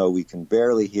off, even though we can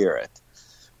barely hear it.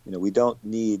 We don't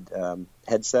need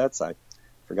headsets. I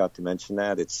forgot to mention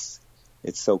that. It's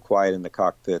so quiet in the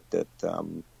cockpit that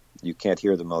you can't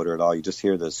hear the motor at all. You just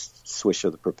hear the swish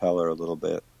of the propeller a little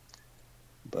bit.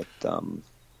 But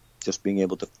just being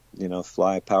able to,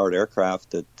 fly a powered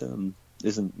aircraft that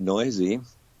isn't noisy.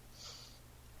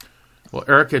 Well,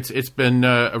 Eric, it's been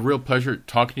a real pleasure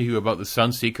talking to you about the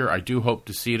Sunseeker. I do hope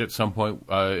to see it at some point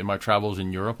in my travels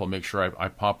in Europe. I'll make sure I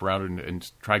pop around and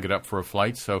try to get up for a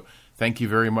flight. So thank you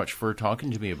very much for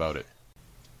talking to me about it.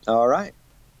 All right.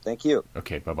 Thank you.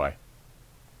 Okay, bye-bye.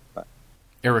 Bye.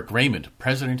 Eric Raymond,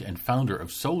 president and founder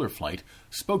of SolarFlight,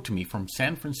 spoke to me from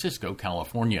San Francisco,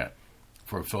 California.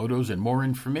 For photos and more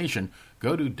information,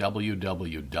 go to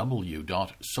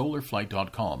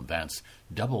www.solarflight.com. That's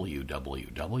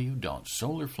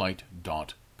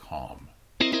www.solarflight.com.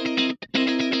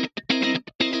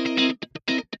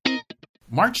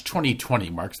 March 2020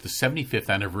 marks the 75th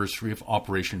anniversary of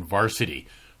Operation Varsity,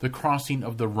 the crossing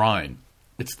of the Rhine.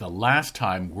 It's the last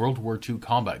time World War II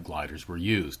combat gliders were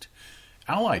used.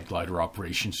 Allied glider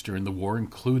operations during the war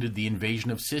included the invasion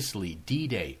of Sicily,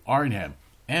 D-Day, Arnhem,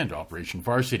 and Operation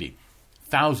Varsity.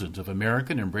 Thousands of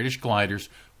American and British gliders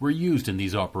were used in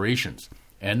these operations,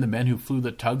 and the men who flew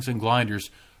the tugs and gliders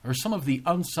are some of the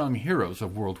unsung heroes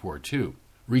of World War II.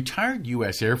 Retired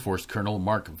U.S. Air Force Colonel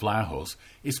Mark Vlahos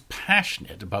is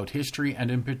passionate about history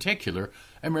and, in particular,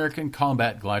 American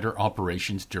combat glider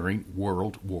operations during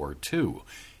World War II.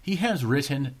 He has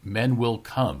written Men Will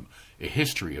Come, a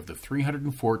history of the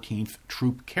 314th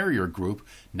Troop Carrier Group,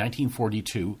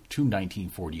 1942 to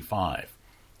 1945.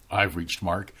 I've reached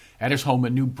Mark at his home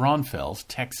in New Braunfels,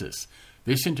 Texas.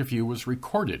 This interview was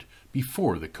recorded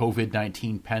before the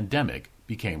COVID-19 pandemic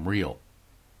became real.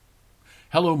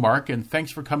 Hello, Mark, and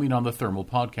thanks for coming on the Thermal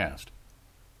Podcast.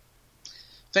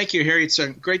 Thank you, Harry. It's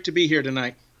great to be here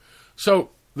tonight.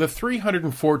 So, the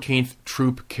 314th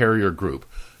Troop Carrier Group.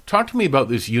 Talk to me about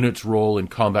this unit's role in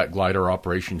combat glider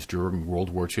operations during World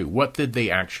War II. What did they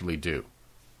actually do?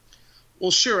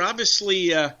 Well, sure.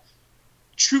 Obviously,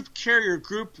 Troop Carrier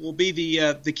Group will be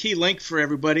the key link for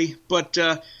everybody. But,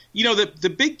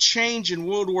 the big change in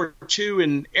World War II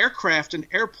in aircraft and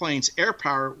airplanes, air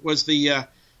power, was the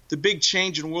big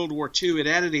change in World War II. It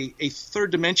added a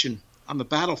third dimension on the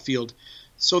battlefield.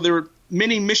 So there were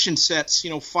many mission sets,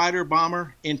 fighter,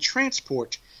 bomber, and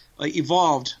transport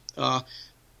evolved.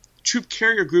 Troop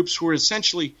carrier groups were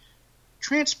essentially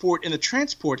transport in the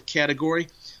transport category,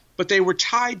 but they were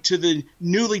tied to the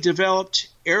newly developed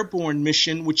airborne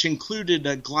mission, which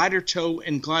included glider tow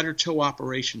and glider tow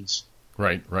operations.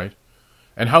 Right.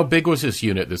 And how big was this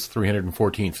unit, this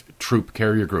 314th Troop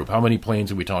Carrier Group? How many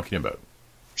planes are we talking about?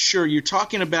 Sure, you're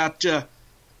talking about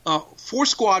 4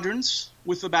 squadrons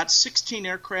with about 16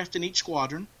 aircraft in each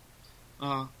squadron.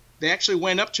 They actually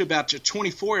went up to about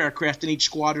 24 aircraft in each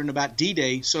squadron about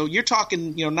D-Day. So you're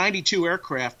talking, 92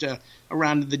 aircraft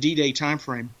around the D-Day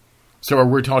timeframe. So are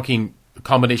we talking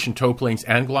combination tow planes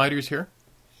and gliders here?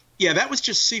 Yeah, that was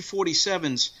just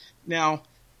C-47s. Now,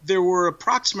 there were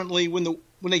approximately, when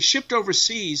they shipped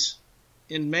overseas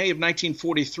in May of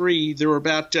 1943, there were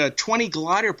about 20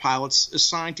 glider pilots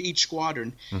assigned to each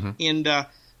squadron. And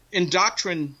in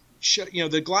doctrine,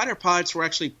 the glider pilots were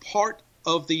actually part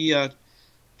of the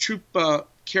troop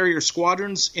carrier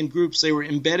squadrons in groups. They were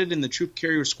embedded in the troop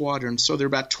carrier squadrons. So there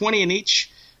were about 20 in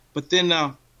each. But then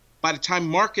by the time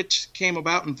market came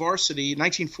about in varsity,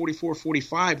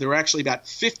 1944-45, there were actually about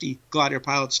 50 glider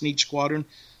pilots in each squadron.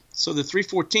 So the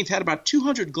 314th had about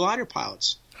 200 glider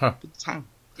pilots at the time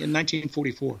in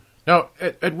 1944. Now,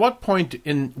 at what point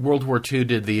in World War II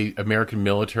did the American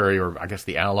military, or I guess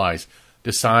the Allies,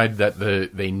 decide that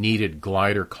they needed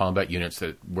glider combat units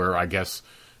that were, I guess,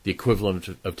 the equivalent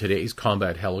of today's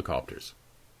combat helicopters?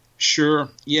 Sure.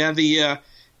 Yeah, the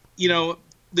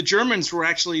Germans were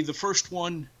actually the first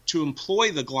one to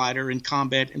employ the glider in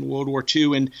combat in World War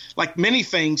II. And like many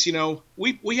things,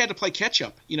 we had to play catch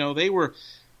up. They were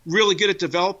really good at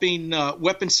developing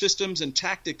weapon systems and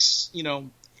tactics,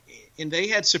 and they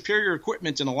had superior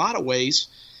equipment in a lot of ways.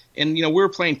 And, we were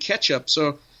playing catch up.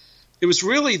 So it was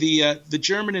really the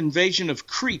German invasion of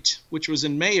Crete, which was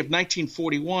in May of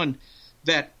 1941,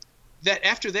 that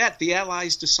after that, the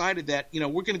Allies decided that, we're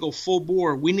going to go full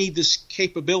bore. We need this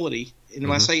capability. And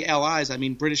when I say Allies, I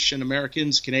mean British and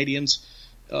Americans, Canadians.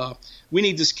 We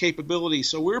need this capability.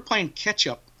 So we were playing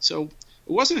catch-up. So it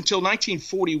wasn't until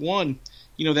 1941,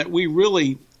 that we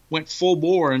really went full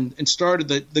bore and started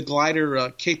the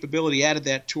glider capability, added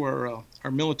that to our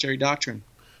military doctrine.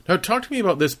 Now, talk to me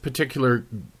about this particular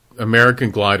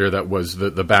American glider that was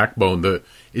the backbone.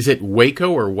 Is it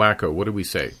Waco or Wacko? What do we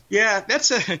say? Yeah, that's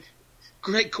a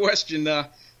great question. The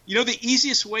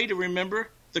easiest way to remember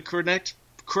the correct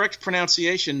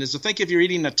pronunciation is to think if you're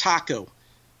eating a taco.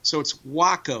 So it's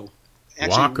Waco.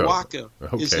 Actually, Waco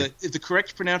is the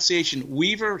correct pronunciation.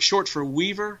 Weaver, short for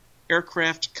Weaver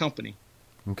Aircraft Company.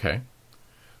 Okay.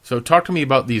 So talk to me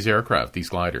about these aircraft, these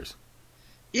gliders.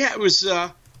 Yeah, it was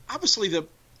obviously the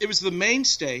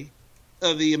mainstay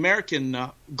of the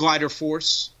American glider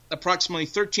force. Approximately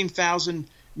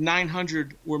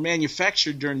 13,900 were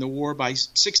manufactured during the war by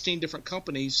 16 different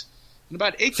companies. And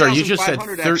about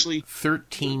 8,500 actually.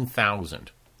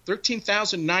 13,000.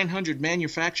 13,900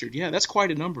 manufactured. Yeah, that's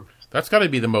quite a number. That's got to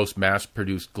be the most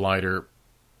mass-produced glider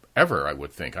ever, I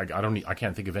would think. I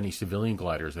can't think of any civilian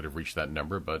gliders that have reached that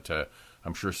number, but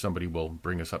I'm sure somebody will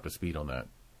bring us up to speed on that.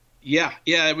 Yeah.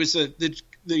 It was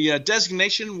the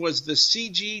designation was the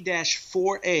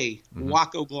CG-4A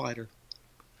Waco glider.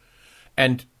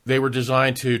 And they were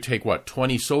designed to take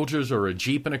 20 soldiers or a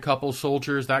jeep and a couple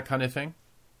soldiers, that kind of thing.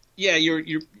 Yeah,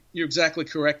 you're exactly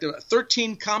correct.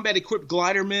 13 combat-equipped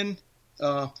glidermen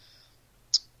and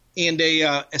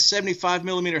a 75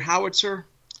 millimeter howitzer,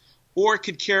 or it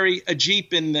could carry a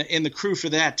jeep in the crew for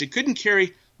that. It couldn't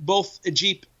carry both a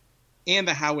jeep and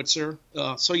the howitzer,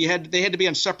 so they had to be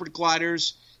on separate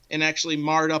gliders and actually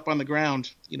marred up on the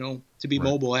ground, to be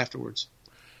mobile afterwards.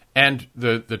 And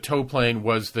the tow plane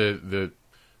was the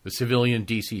civilian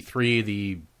DC-3,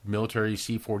 the military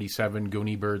C-47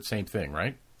 Goonie Bird, same thing,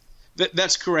 right?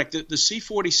 That's correct. The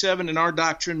C-47 in our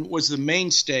doctrine was the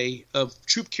mainstay of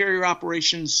troop carrier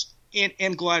operations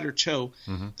and glider tow.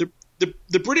 Mm-hmm.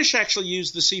 The British actually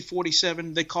used the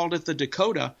C-47. They called it the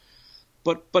Dakota,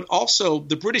 but also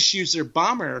the British used their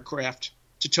bomber aircraft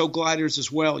to tow gliders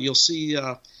as well. You'll see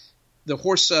the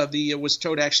horse was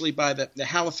towed actually by the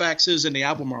Halifaxes and the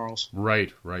Albemarles.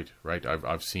 Right.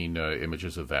 I've seen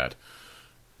images of that.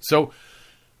 So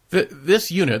this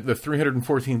unit, the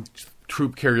 314th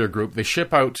Troop Carrier Group, they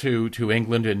ship out to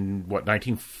England in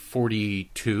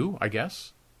 1942, I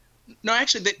guess? No,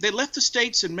 actually, they left the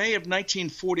States in May of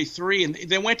 1943, and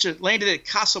they landed at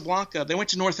Casablanca. They went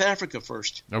to North Africa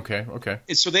first. Okay.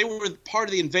 And so they were part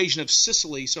of the invasion of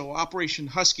Sicily, so Operation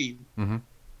Husky. Mm-hmm.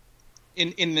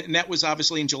 And that was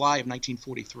obviously in July of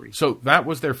 1943. So that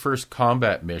was their first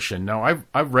combat mission. Now,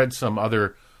 I've read some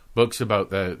other books about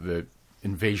the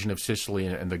invasion of Sicily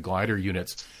and the glider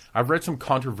units. I've read some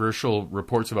controversial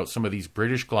reports about some of these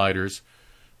British gliders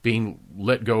being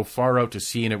let go far out to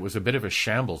sea, and it was a bit of a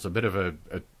shambles, a bit of a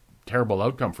terrible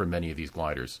outcome for many of these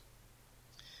gliders.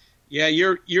 Yeah,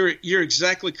 you're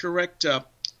exactly correct,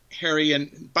 Harry.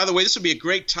 And by the way, this would be a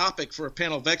great topic for a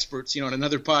panel of experts, on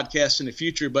another podcast in the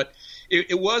future. But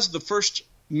it was the first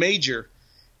major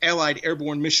Allied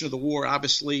airborne mission of the war,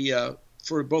 obviously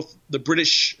for both the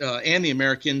British and the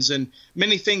Americans, and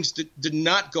many things did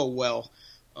not go well.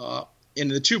 And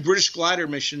the two British glider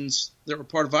missions that were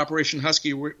part of Operation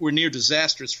Husky were near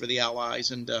disastrous for the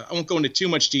Allies. And I won't go into too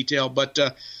much detail, but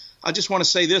I just want to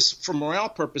say this, for morale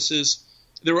purposes,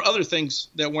 there were other things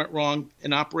that went wrong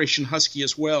in Operation Husky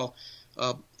as well.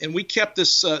 And we kept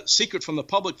this secret from the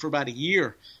public for about a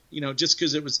year, just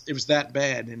because it was that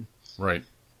bad. And right.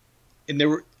 And there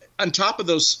were, on top of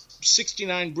those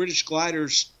 69 British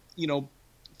gliders,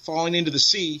 falling into the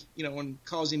sea, and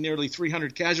causing nearly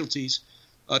 300 casualties,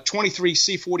 23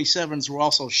 C-47s were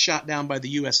also shot down by the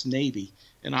U.S. Navy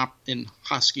in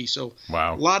Husky. So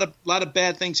wow. A lot of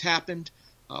bad things happened,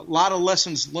 a lot of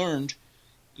lessons learned,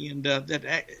 and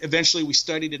that eventually we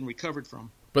studied and recovered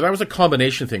from. But that was a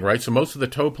combination thing, right? So most of the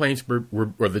tow planes or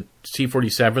the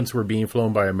C-47s were being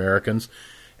flown by Americans,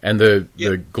 and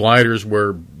the gliders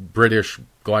were British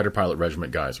glider pilot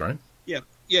regiment guys, right?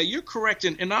 Yeah, you're correct.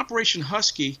 In Operation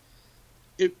Husky,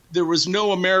 there was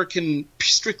no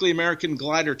strictly American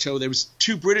glider tow. There was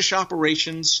 2 British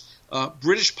operations,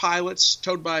 British pilots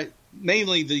towed by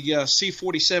mainly the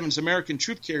C-47's American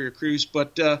troop carrier crews,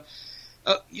 but a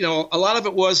lot of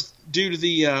it was due to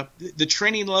the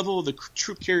training level of the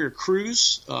troop carrier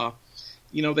crews.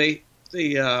 They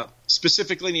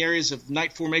specifically in the areas of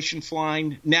night formation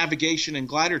flying, navigation, and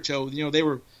glider tow, they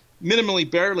were minimally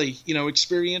barely,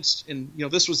 experienced, and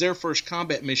this was their first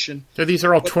combat mission. So these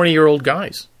are all 20-year-old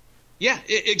guys. Yeah,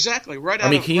 exactly.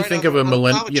 Can you think of a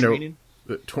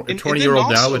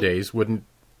 20-year-old nowadays wouldn't,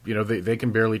 they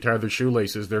can barely tie their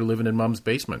shoelaces. They're living in mom's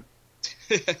basement.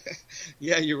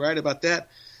 Yeah, you're right about that.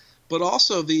 But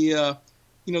also the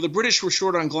British were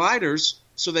short on gliders,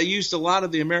 so they used a lot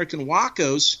of the American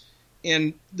Wacos,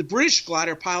 and the British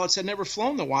glider pilots had never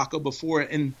flown the Waco before,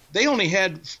 and they only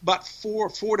had about 4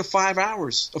 to 5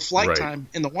 hours of flight time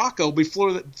in the Waco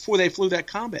before they flew that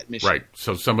combat mission. Right.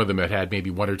 So some of them had maybe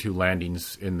 1 or 2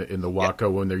 landings in the Waco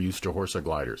when they're used to Horsa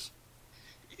gliders.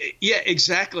 Yeah,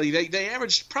 exactly. They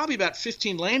averaged probably about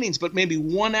 15 landings, but maybe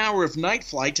 1 hour of night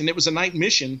flight, and it was a night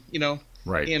mission,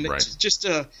 Right. And it's just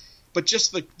the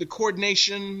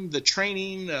coordination, the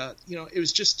training, it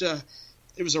was just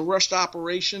it was a rushed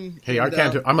operation. Hey,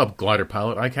 I'm a glider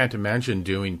pilot. I can't imagine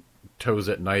doing tows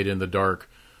at night in the dark,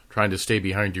 trying to stay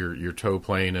behind your tow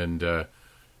plane, and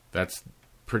that's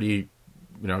pretty,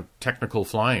 technical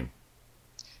flying.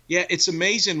 Yeah, it's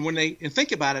amazing and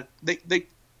think about it.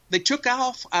 They took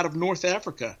off out of North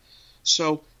Africa,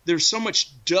 so there's so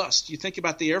much dust. You think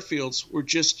about the airfields were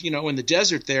just, in the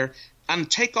desert there. On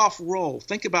takeoff roll,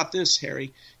 think about this,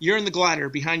 Harry. You're in the glider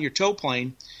behind your tow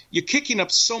plane. You're kicking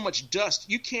up so much dust,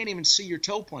 you can't even see your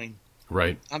tow plane.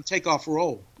 Right. On takeoff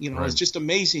roll. Right. It's just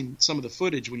amazing, some of the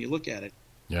footage when you look at it.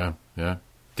 Yeah.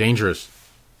 Dangerous.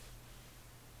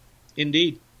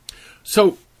 Indeed.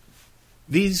 So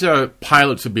these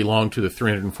pilots that belong to the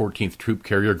 314th Troop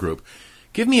Carrier Group,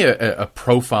 give me a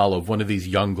profile of one of these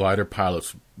young glider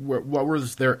pilots. What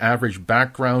was their average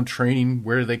background, training?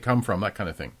 Where did they come from? That kind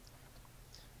of thing.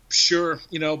 Sure,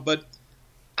 but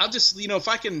I'll just, if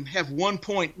I can have one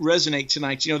point resonate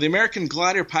tonight, the American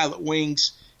glider pilot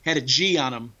wings had a G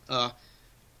on them.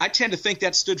 I tend to think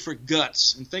that stood for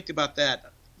guts, and think about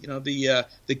that. The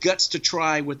guts to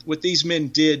try what these men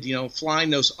did, flying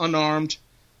those unarmored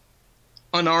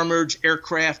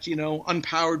aircraft,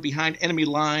 unpowered behind enemy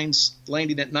lines,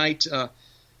 landing at night.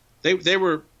 They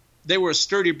were a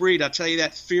sturdy breed, I'll tell you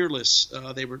that, fearless.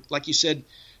 They were, like you said,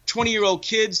 20-year-old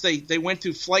kids. They went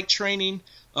through flight training.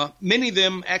 Many of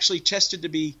them actually tested to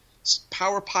be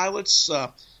power pilots.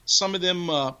 Some of them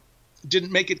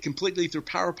didn't make it completely through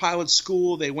power pilot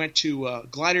school. They went to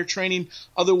glider training.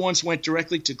 Other ones went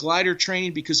directly to glider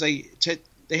training because they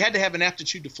had to have an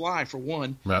aptitude to fly, for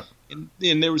one. Yeah. And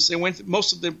they went to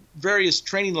most of the various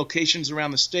training locations around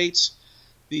the states.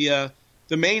 The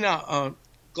main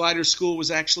glider school was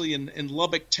actually in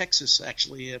Lubbock, Texas,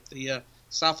 actually at the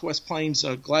Southwest Plains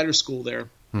glider school there.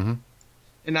 Mm-hmm.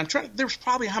 And there's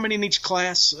probably how many in each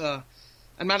class?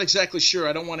 I'm not exactly sure.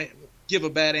 I don't want to give a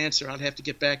bad answer. I'd have to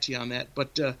get back to you on that.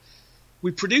 But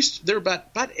we produced, there were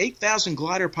about 8,000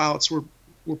 glider pilots were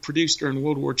produced during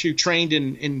World War II, trained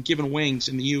and given wings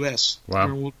in the U.S. Wow.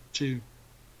 during World War II.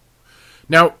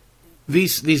 Now,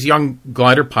 these young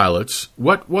glider pilots,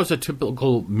 what was a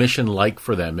typical mission like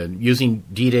for them? And using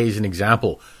D-Day as an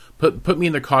example, put me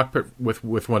in the cockpit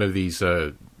with one of these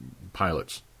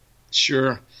pilots.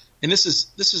 Sure. And this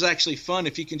is actually fun.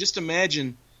 If you can just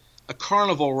imagine a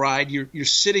carnival ride, you're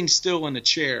sitting still in a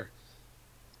chair,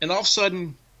 and all of a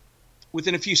sudden,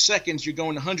 within a few seconds, you're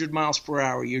going 100 miles per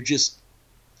hour. You're just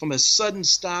from a sudden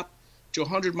stop to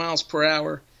 100 miles per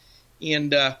hour,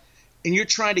 and you're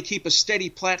trying to keep a steady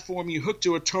platform. You hook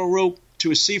to a tow rope to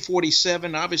a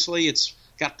C-47. Obviously, it's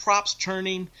got props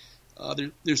turning.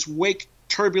 There's wake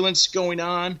turbulence going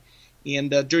on,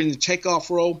 and during the takeoff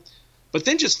roll. But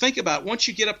then just think about, once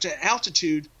you get up to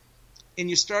altitude and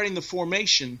you're starting the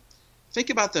formation, think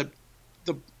about the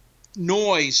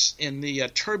noise and the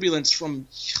turbulence from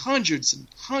hundreds and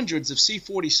hundreds of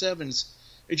C-47s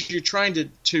as you're trying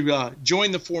to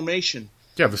join the formation.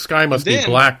 Yeah, the sky must be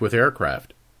black with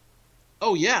aircraft.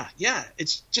 Oh, yeah.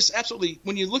 It's just absolutely,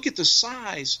 when you look at the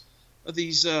size of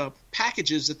these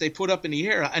packages that they put up in the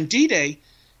air. On D-Day,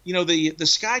 the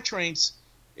SkyTrains,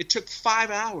 it took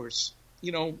 5 hours. A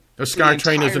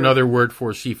SkyTrain is another word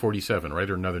for C-47, right,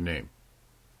 or another name?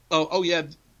 Oh yeah.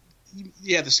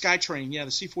 Yeah, the SkyTrain. Yeah,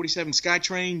 the C-47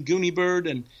 SkyTrain, Goonie Bird,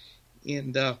 and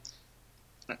is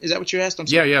that what you asked? I'm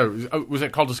sorry. Yeah. Was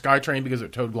it called a SkyTrain because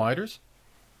it towed gliders?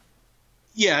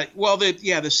 Yeah, well, the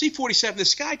C-47, the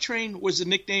SkyTrain was the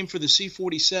nickname for the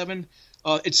C-47.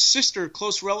 Its sister,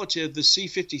 close relative, the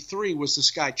C-53, was the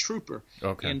Sky Trooper.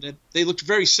 Okay. And they looked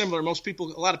very similar. A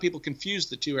lot of people confused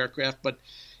the two aircraft, but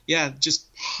yeah, just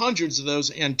hundreds of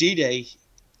those on D-Day,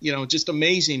 just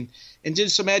amazing. And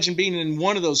just imagine being in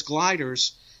one of those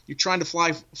gliders. You're trying to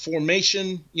fly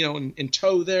formation, in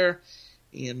tow there,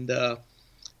 and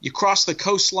you cross the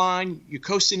coastline. You're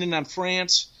coasting in on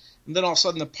France. And then all of a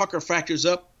sudden the pucker factors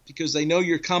up because they know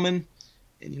you're coming,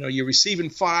 and you're receiving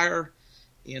fire,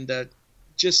 and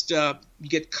you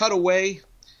get cut away,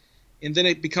 and then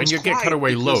it becomes. And you get cut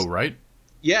away low, right?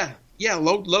 Yeah,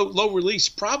 low release,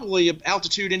 probably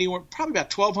altitude anywhere, probably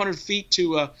about 1,200 feet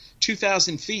to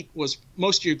 2,000 feet was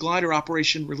most of your glider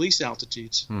operation release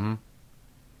altitudes. Mm-hmm.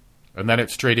 And then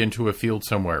it's straight into a field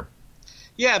somewhere.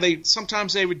 Yeah,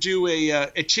 sometimes they would do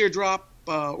a teardrop.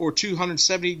 Or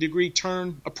 270-degree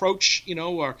turn approach,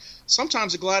 or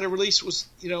sometimes a glider release was,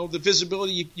 the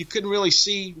visibility you couldn't really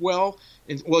see well.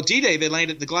 And, D-Day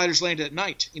the gliders landed at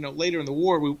night. Later in the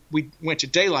war we went to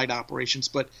daylight operations,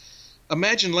 but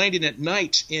imagine landing at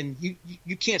night and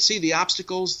you can't see the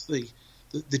obstacles, the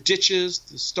ditches,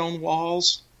 the stone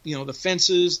walls, the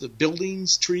fences, the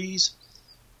buildings, trees,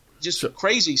 just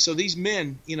crazy. So these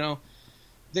men,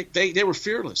 they were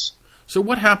fearless. So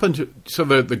what happened to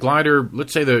the glider?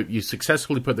 Let's say that you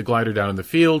successfully put the glider down in the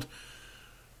field.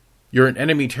 You're in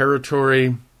enemy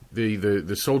territory.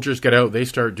 The soldiers get out. They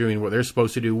start doing what they're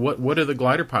supposed to do. What do the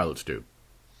glider pilots do?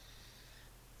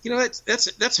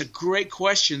 That's a great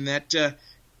question that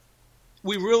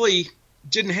we really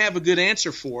didn't have a good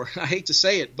answer for. I hate to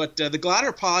say it, but the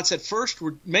glider pilots at first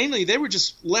they were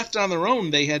just left on their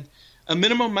own. They had a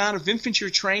minimum amount of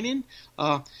infantry training.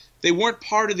 They weren't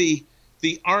part of the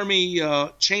Army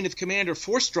chain of command or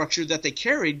force structure that they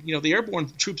carried, the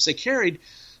airborne troops they carried.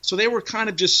 So they were kind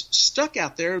of just stuck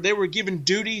out there. They were given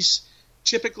duties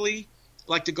typically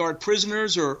like to guard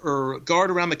prisoners or guard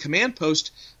around the command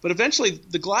post. But eventually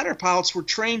the glider pilots were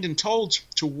trained and told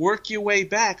to work your way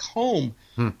back home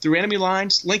through enemy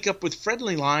lines, link up with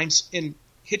friendly lines, and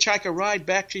hitchhike a ride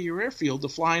back to your airfield to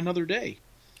fly another day.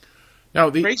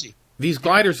 Now, crazy. These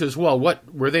gliders as well,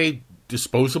 what were they?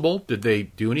 Disposable? Did they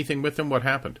do anything with them? What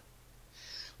happened?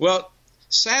 Well,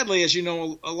 sadly, as you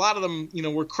know, a lot of them,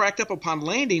 were cracked up upon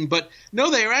landing. But no,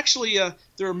 they are actually.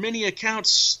 There are many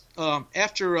accounts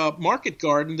after Market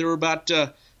Garden. There were about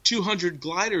 200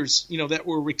 gliders, that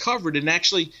were recovered, and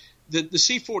actually, the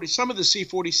C-40. Some of the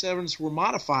C-47s were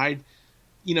modified,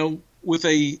 with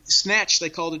a snatch. They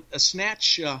called it a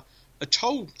snatch. A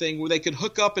tow thing where they could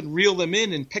hook up and reel them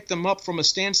in and pick them up from a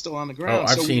standstill on the ground.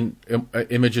 Oh, I've seen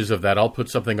images of that. I'll put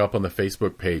something up on the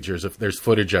Facebook page. There's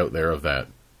footage out there of that.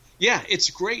 Yeah,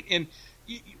 it's great, and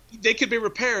they could be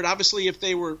repaired. Obviously, if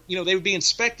they were, they would be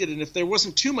inspected, and if there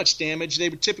wasn't too much damage, they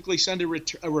would typically send a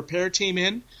repair team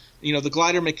in. The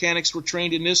glider mechanics were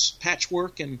trained in this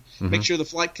patchwork and make sure the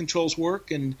flight controls work,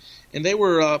 and they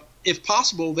were, if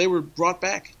possible, they were brought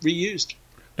back, reused.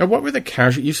 Now, what were the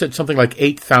casualties? You said something like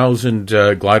 8,000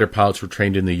 glider pilots were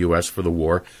trained in the U.S. for the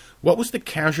war. What was the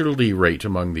casualty rate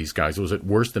among these guys? Was it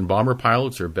worse than bomber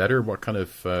pilots or better? What kind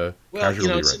of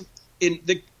casualty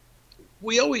rate?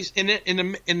 We always in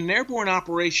an airborne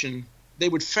operation, they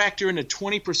would factor in a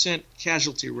 20%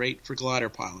 casualty rate for glider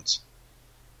pilots.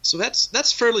 So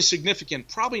that's fairly significant.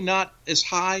 Probably not as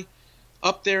high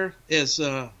up there as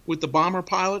with the bomber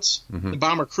pilots, the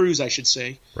bomber crews, I should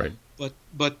say. Right.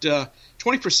 But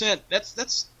 20%,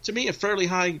 that's to me a fairly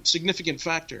high, significant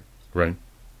factor. Right.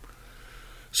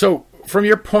 So, from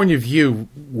your point of view,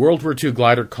 World War II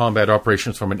glider combat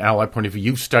operations from an Allied point of view,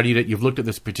 you've studied it. You've looked at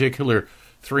this particular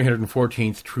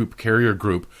 314th Troop Carrier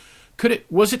Group.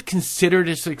 Was it considered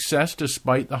a success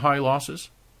despite the high losses?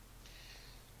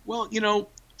 Well,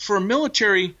 for a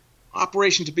military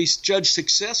operation to be judged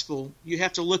successful, you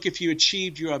have to look if you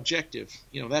achieved your objective.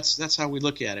 That's how we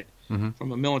look at it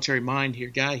from a military mind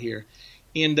guy here.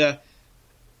 And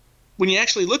when you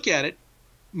actually look at it,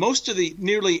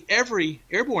 nearly every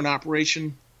airborne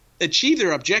operation achieved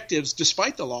their objectives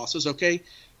despite the losses. Okay,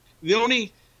 The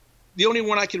only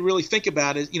one I can really think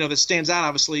about is, that stands out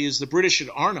obviously is the British at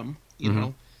Arnhem.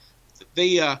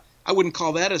 They I wouldn't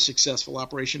call that a successful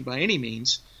operation by any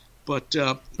means, but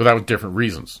that was different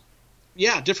reasons.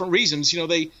 Yeah, different reasons.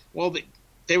 They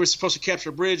were supposed to capture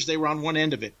a bridge. They were on one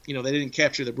end of it. They didn't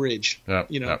capture the bridge.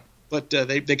 But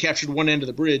they captured one end of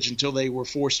the bridge until they were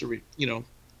forced to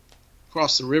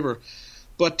cross the river.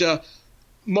 But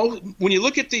when you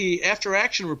look at the after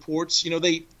action reports,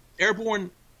 they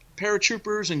airborne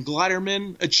paratroopers and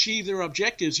glidermen achieve their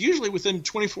objectives usually within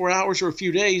 24 hours or a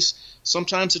few days.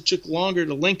 Sometimes it took longer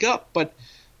to link up, but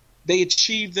they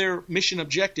achieved their mission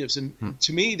objectives, and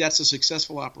to me, that's a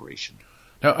successful operation.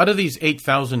 Now, out of these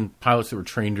 8,000 pilots that were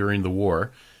trained during the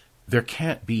war, there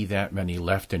can't be that many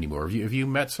left anymore. Have you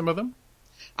met some of them?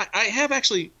 I have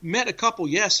actually met a couple,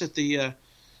 yes, at the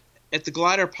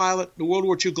glider pilot, the World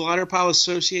War II Glider Pilot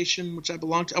Association, which I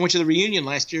belonged to. I went to the reunion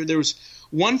last year. There was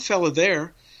one fellow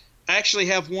there. I actually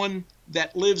have one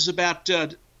that lives about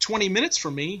 20 minutes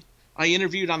from me. I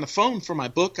interviewed on the phone for my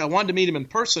book. I wanted to meet him in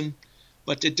person,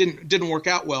 but it didn't work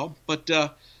out well. But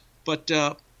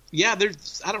yeah,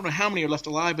 there's, I don't know how many are left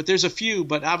alive, but there's a few.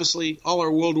 But obviously, all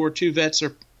our World War II vets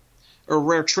are a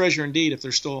rare treasure indeed if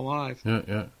they're still alive.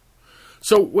 Yeah.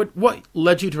 So what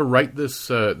led you to write this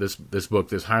book,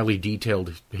 this highly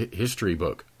detailed history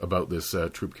book about this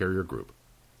troop carrier group?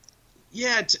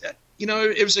 Yeah,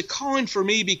 it was a calling for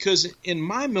me because in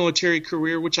my military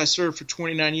career, which I served for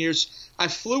 29 years, I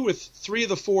flew with 3 of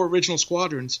the 4 original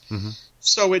squadrons. Mm-hmm.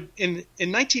 So in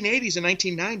 1980s and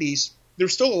 1990s, there were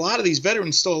still a lot of these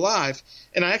veterans still alive,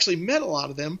 and I actually met a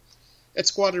lot of them at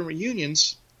squadron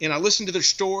reunions, and I listened to their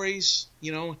stories,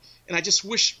 and I just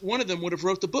wish one of them would have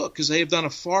wrote the book because they have done a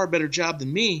far better job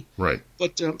than me. Right.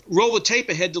 But roll the tape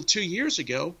ahead till 2 years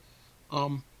ago,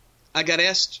 I got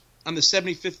asked on the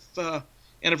 75th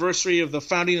anniversary of the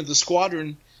founding of the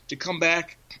squadron to come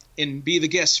back and be the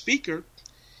guest speaker.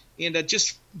 And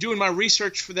just doing my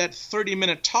research for that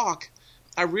 30-minute talk,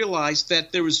 I realized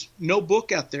that there was no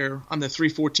book out there on the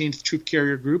 314th Troop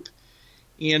Carrier Group.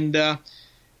 And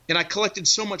I collected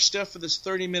so much stuff for this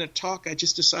 30-minute talk, I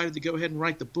just decided to go ahead and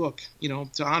write the book,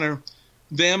 to honor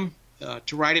them,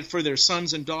 to write it for their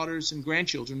sons and daughters and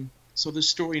grandchildren, so this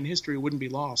story and history wouldn't be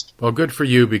lost. Well, good for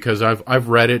you, because I've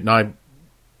read it, and I'm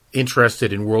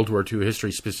interested in World War II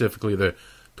history, specifically the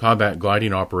combat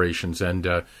gliding operations,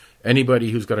 and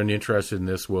anybody who's got an interest in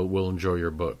this will enjoy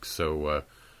your book. So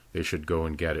they should go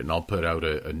and get it, and I'll put out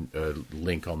a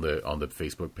link on the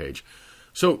Facebook page.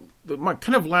 So my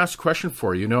kind of last question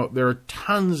for you, there are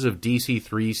tons of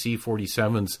DC-3,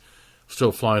 C-47s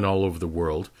still flying all over the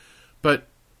world, but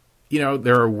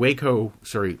there are Waco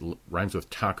gliders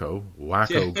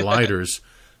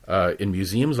in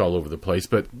museums all over the place,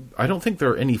 but I don't think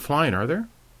there are any flying, are there?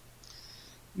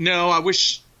 No, I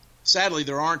wish. Sadly,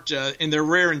 there aren't, and they're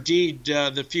rare indeed.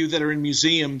 The few that are in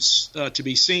museums to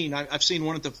be seen. I've seen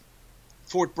one at the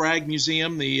Fort Bragg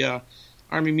Museum, the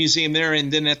Army Museum there, and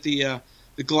then at the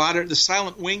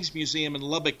Silent Wings Museum in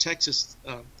Lubbock, Texas,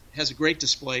 has a great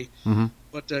display. Mm-hmm.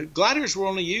 But gliders were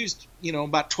only used,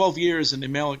 about 12 years in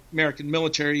the American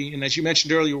military, and as you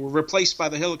mentioned earlier, were replaced by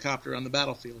the helicopter on the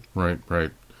battlefield. Right.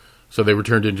 So they were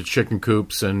turned into chicken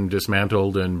coops and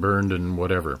dismantled and burned and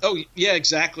whatever. Oh, yeah,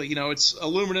 exactly. It's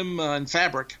aluminum and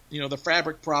fabric. The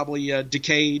fabric probably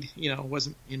decayed,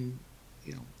 wasn't in,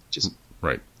 just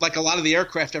right. Like a lot of the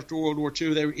aircraft after World War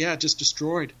II, they were, just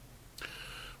destroyed.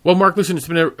 Well, Mark, listen, it's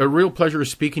been a real pleasure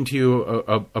speaking to you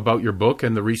about your book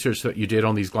and the research that you did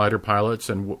on these glider pilots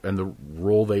and the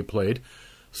role they played.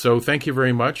 So thank you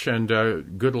very much, and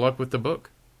good luck with the book.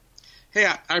 Hey,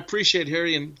 I appreciate it,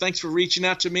 Harry, and thanks for reaching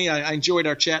out to me. I enjoyed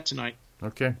our chat tonight.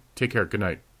 Okay. Take care. Good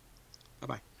night.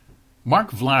 Bye-bye.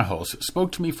 Mark Vlahos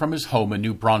spoke to me from his home in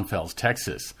New Braunfels,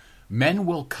 Texas. Men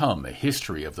Will Come, a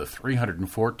history of the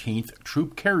 314th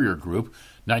Troop Carrier Group,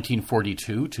 1942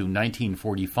 to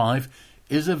 1945,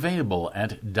 is available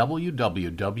at www.lulu.com.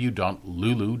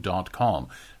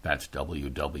 That's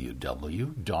www.lulu.com.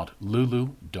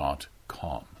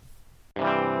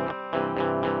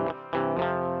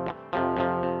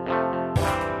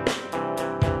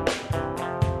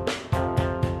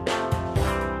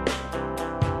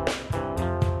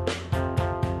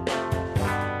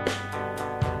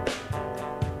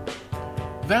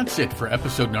 That's it for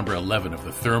episode number 11 of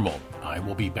The Thermal. I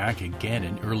will be back again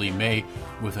in early May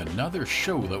with another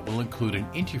show that will include an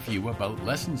interview about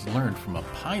lessons learned from a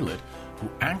pilot who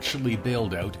actually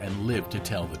bailed out and lived to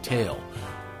tell the tale.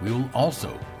 We will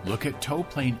also look at tow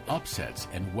plane upsets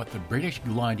and what the British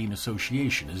Gliding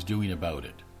Association is doing about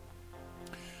it.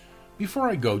 Before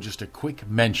I go, just a quick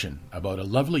mention about a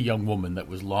lovely young woman that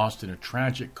was lost in a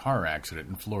tragic car accident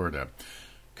in Florida.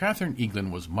 Catherine Eaglin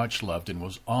was much loved and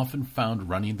was often found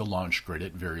running the launch grid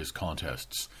at various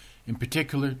contests. In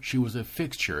particular, she was a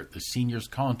fixture at the seniors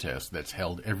contest that's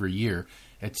held every year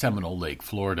at Seminole Lake,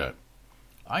 Florida.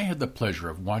 I had the pleasure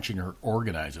of watching her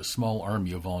organize a small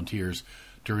army of volunteers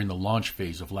during the launch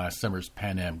phase of last summer's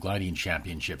Pan Am Gliding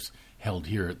Championships held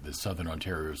here at the Southern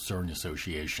Ontario Soaring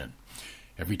Association.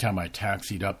 Every time I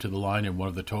taxied up to the line in one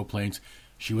of the tow planes,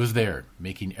 she was there,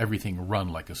 making everything run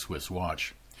like a Swiss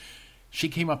watch. She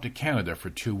came up to Canada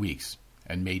for 2 weeks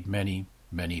and made many,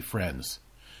 many friends.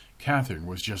 Catherine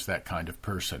was just that kind of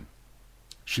person.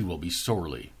 She will be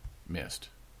sorely missed.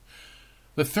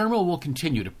 The Thermal will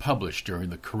continue to publish during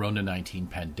the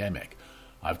Corona-19 pandemic.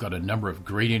 I've got a number of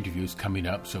great interviews coming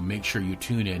up, so make sure you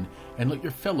tune in and let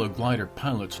your fellow glider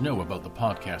pilots know about the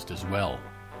podcast as well.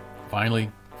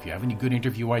 Finally, if you have any good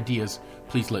interview ideas,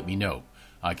 please let me know.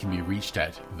 I can be reached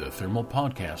at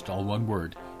thethermalpodcast, all one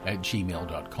word,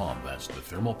 @gmail.com. That's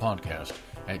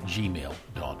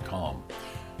thethermalpodcast@gmail.com.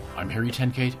 I'm Harry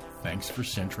Tenkate. Thanks for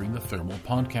centering the Thermal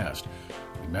Podcast.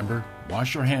 Remember,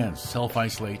 wash your hands,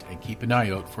 self-isolate, and keep an eye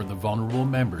out for the vulnerable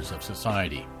members of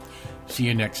society. See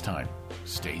you next time.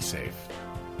 Stay safe.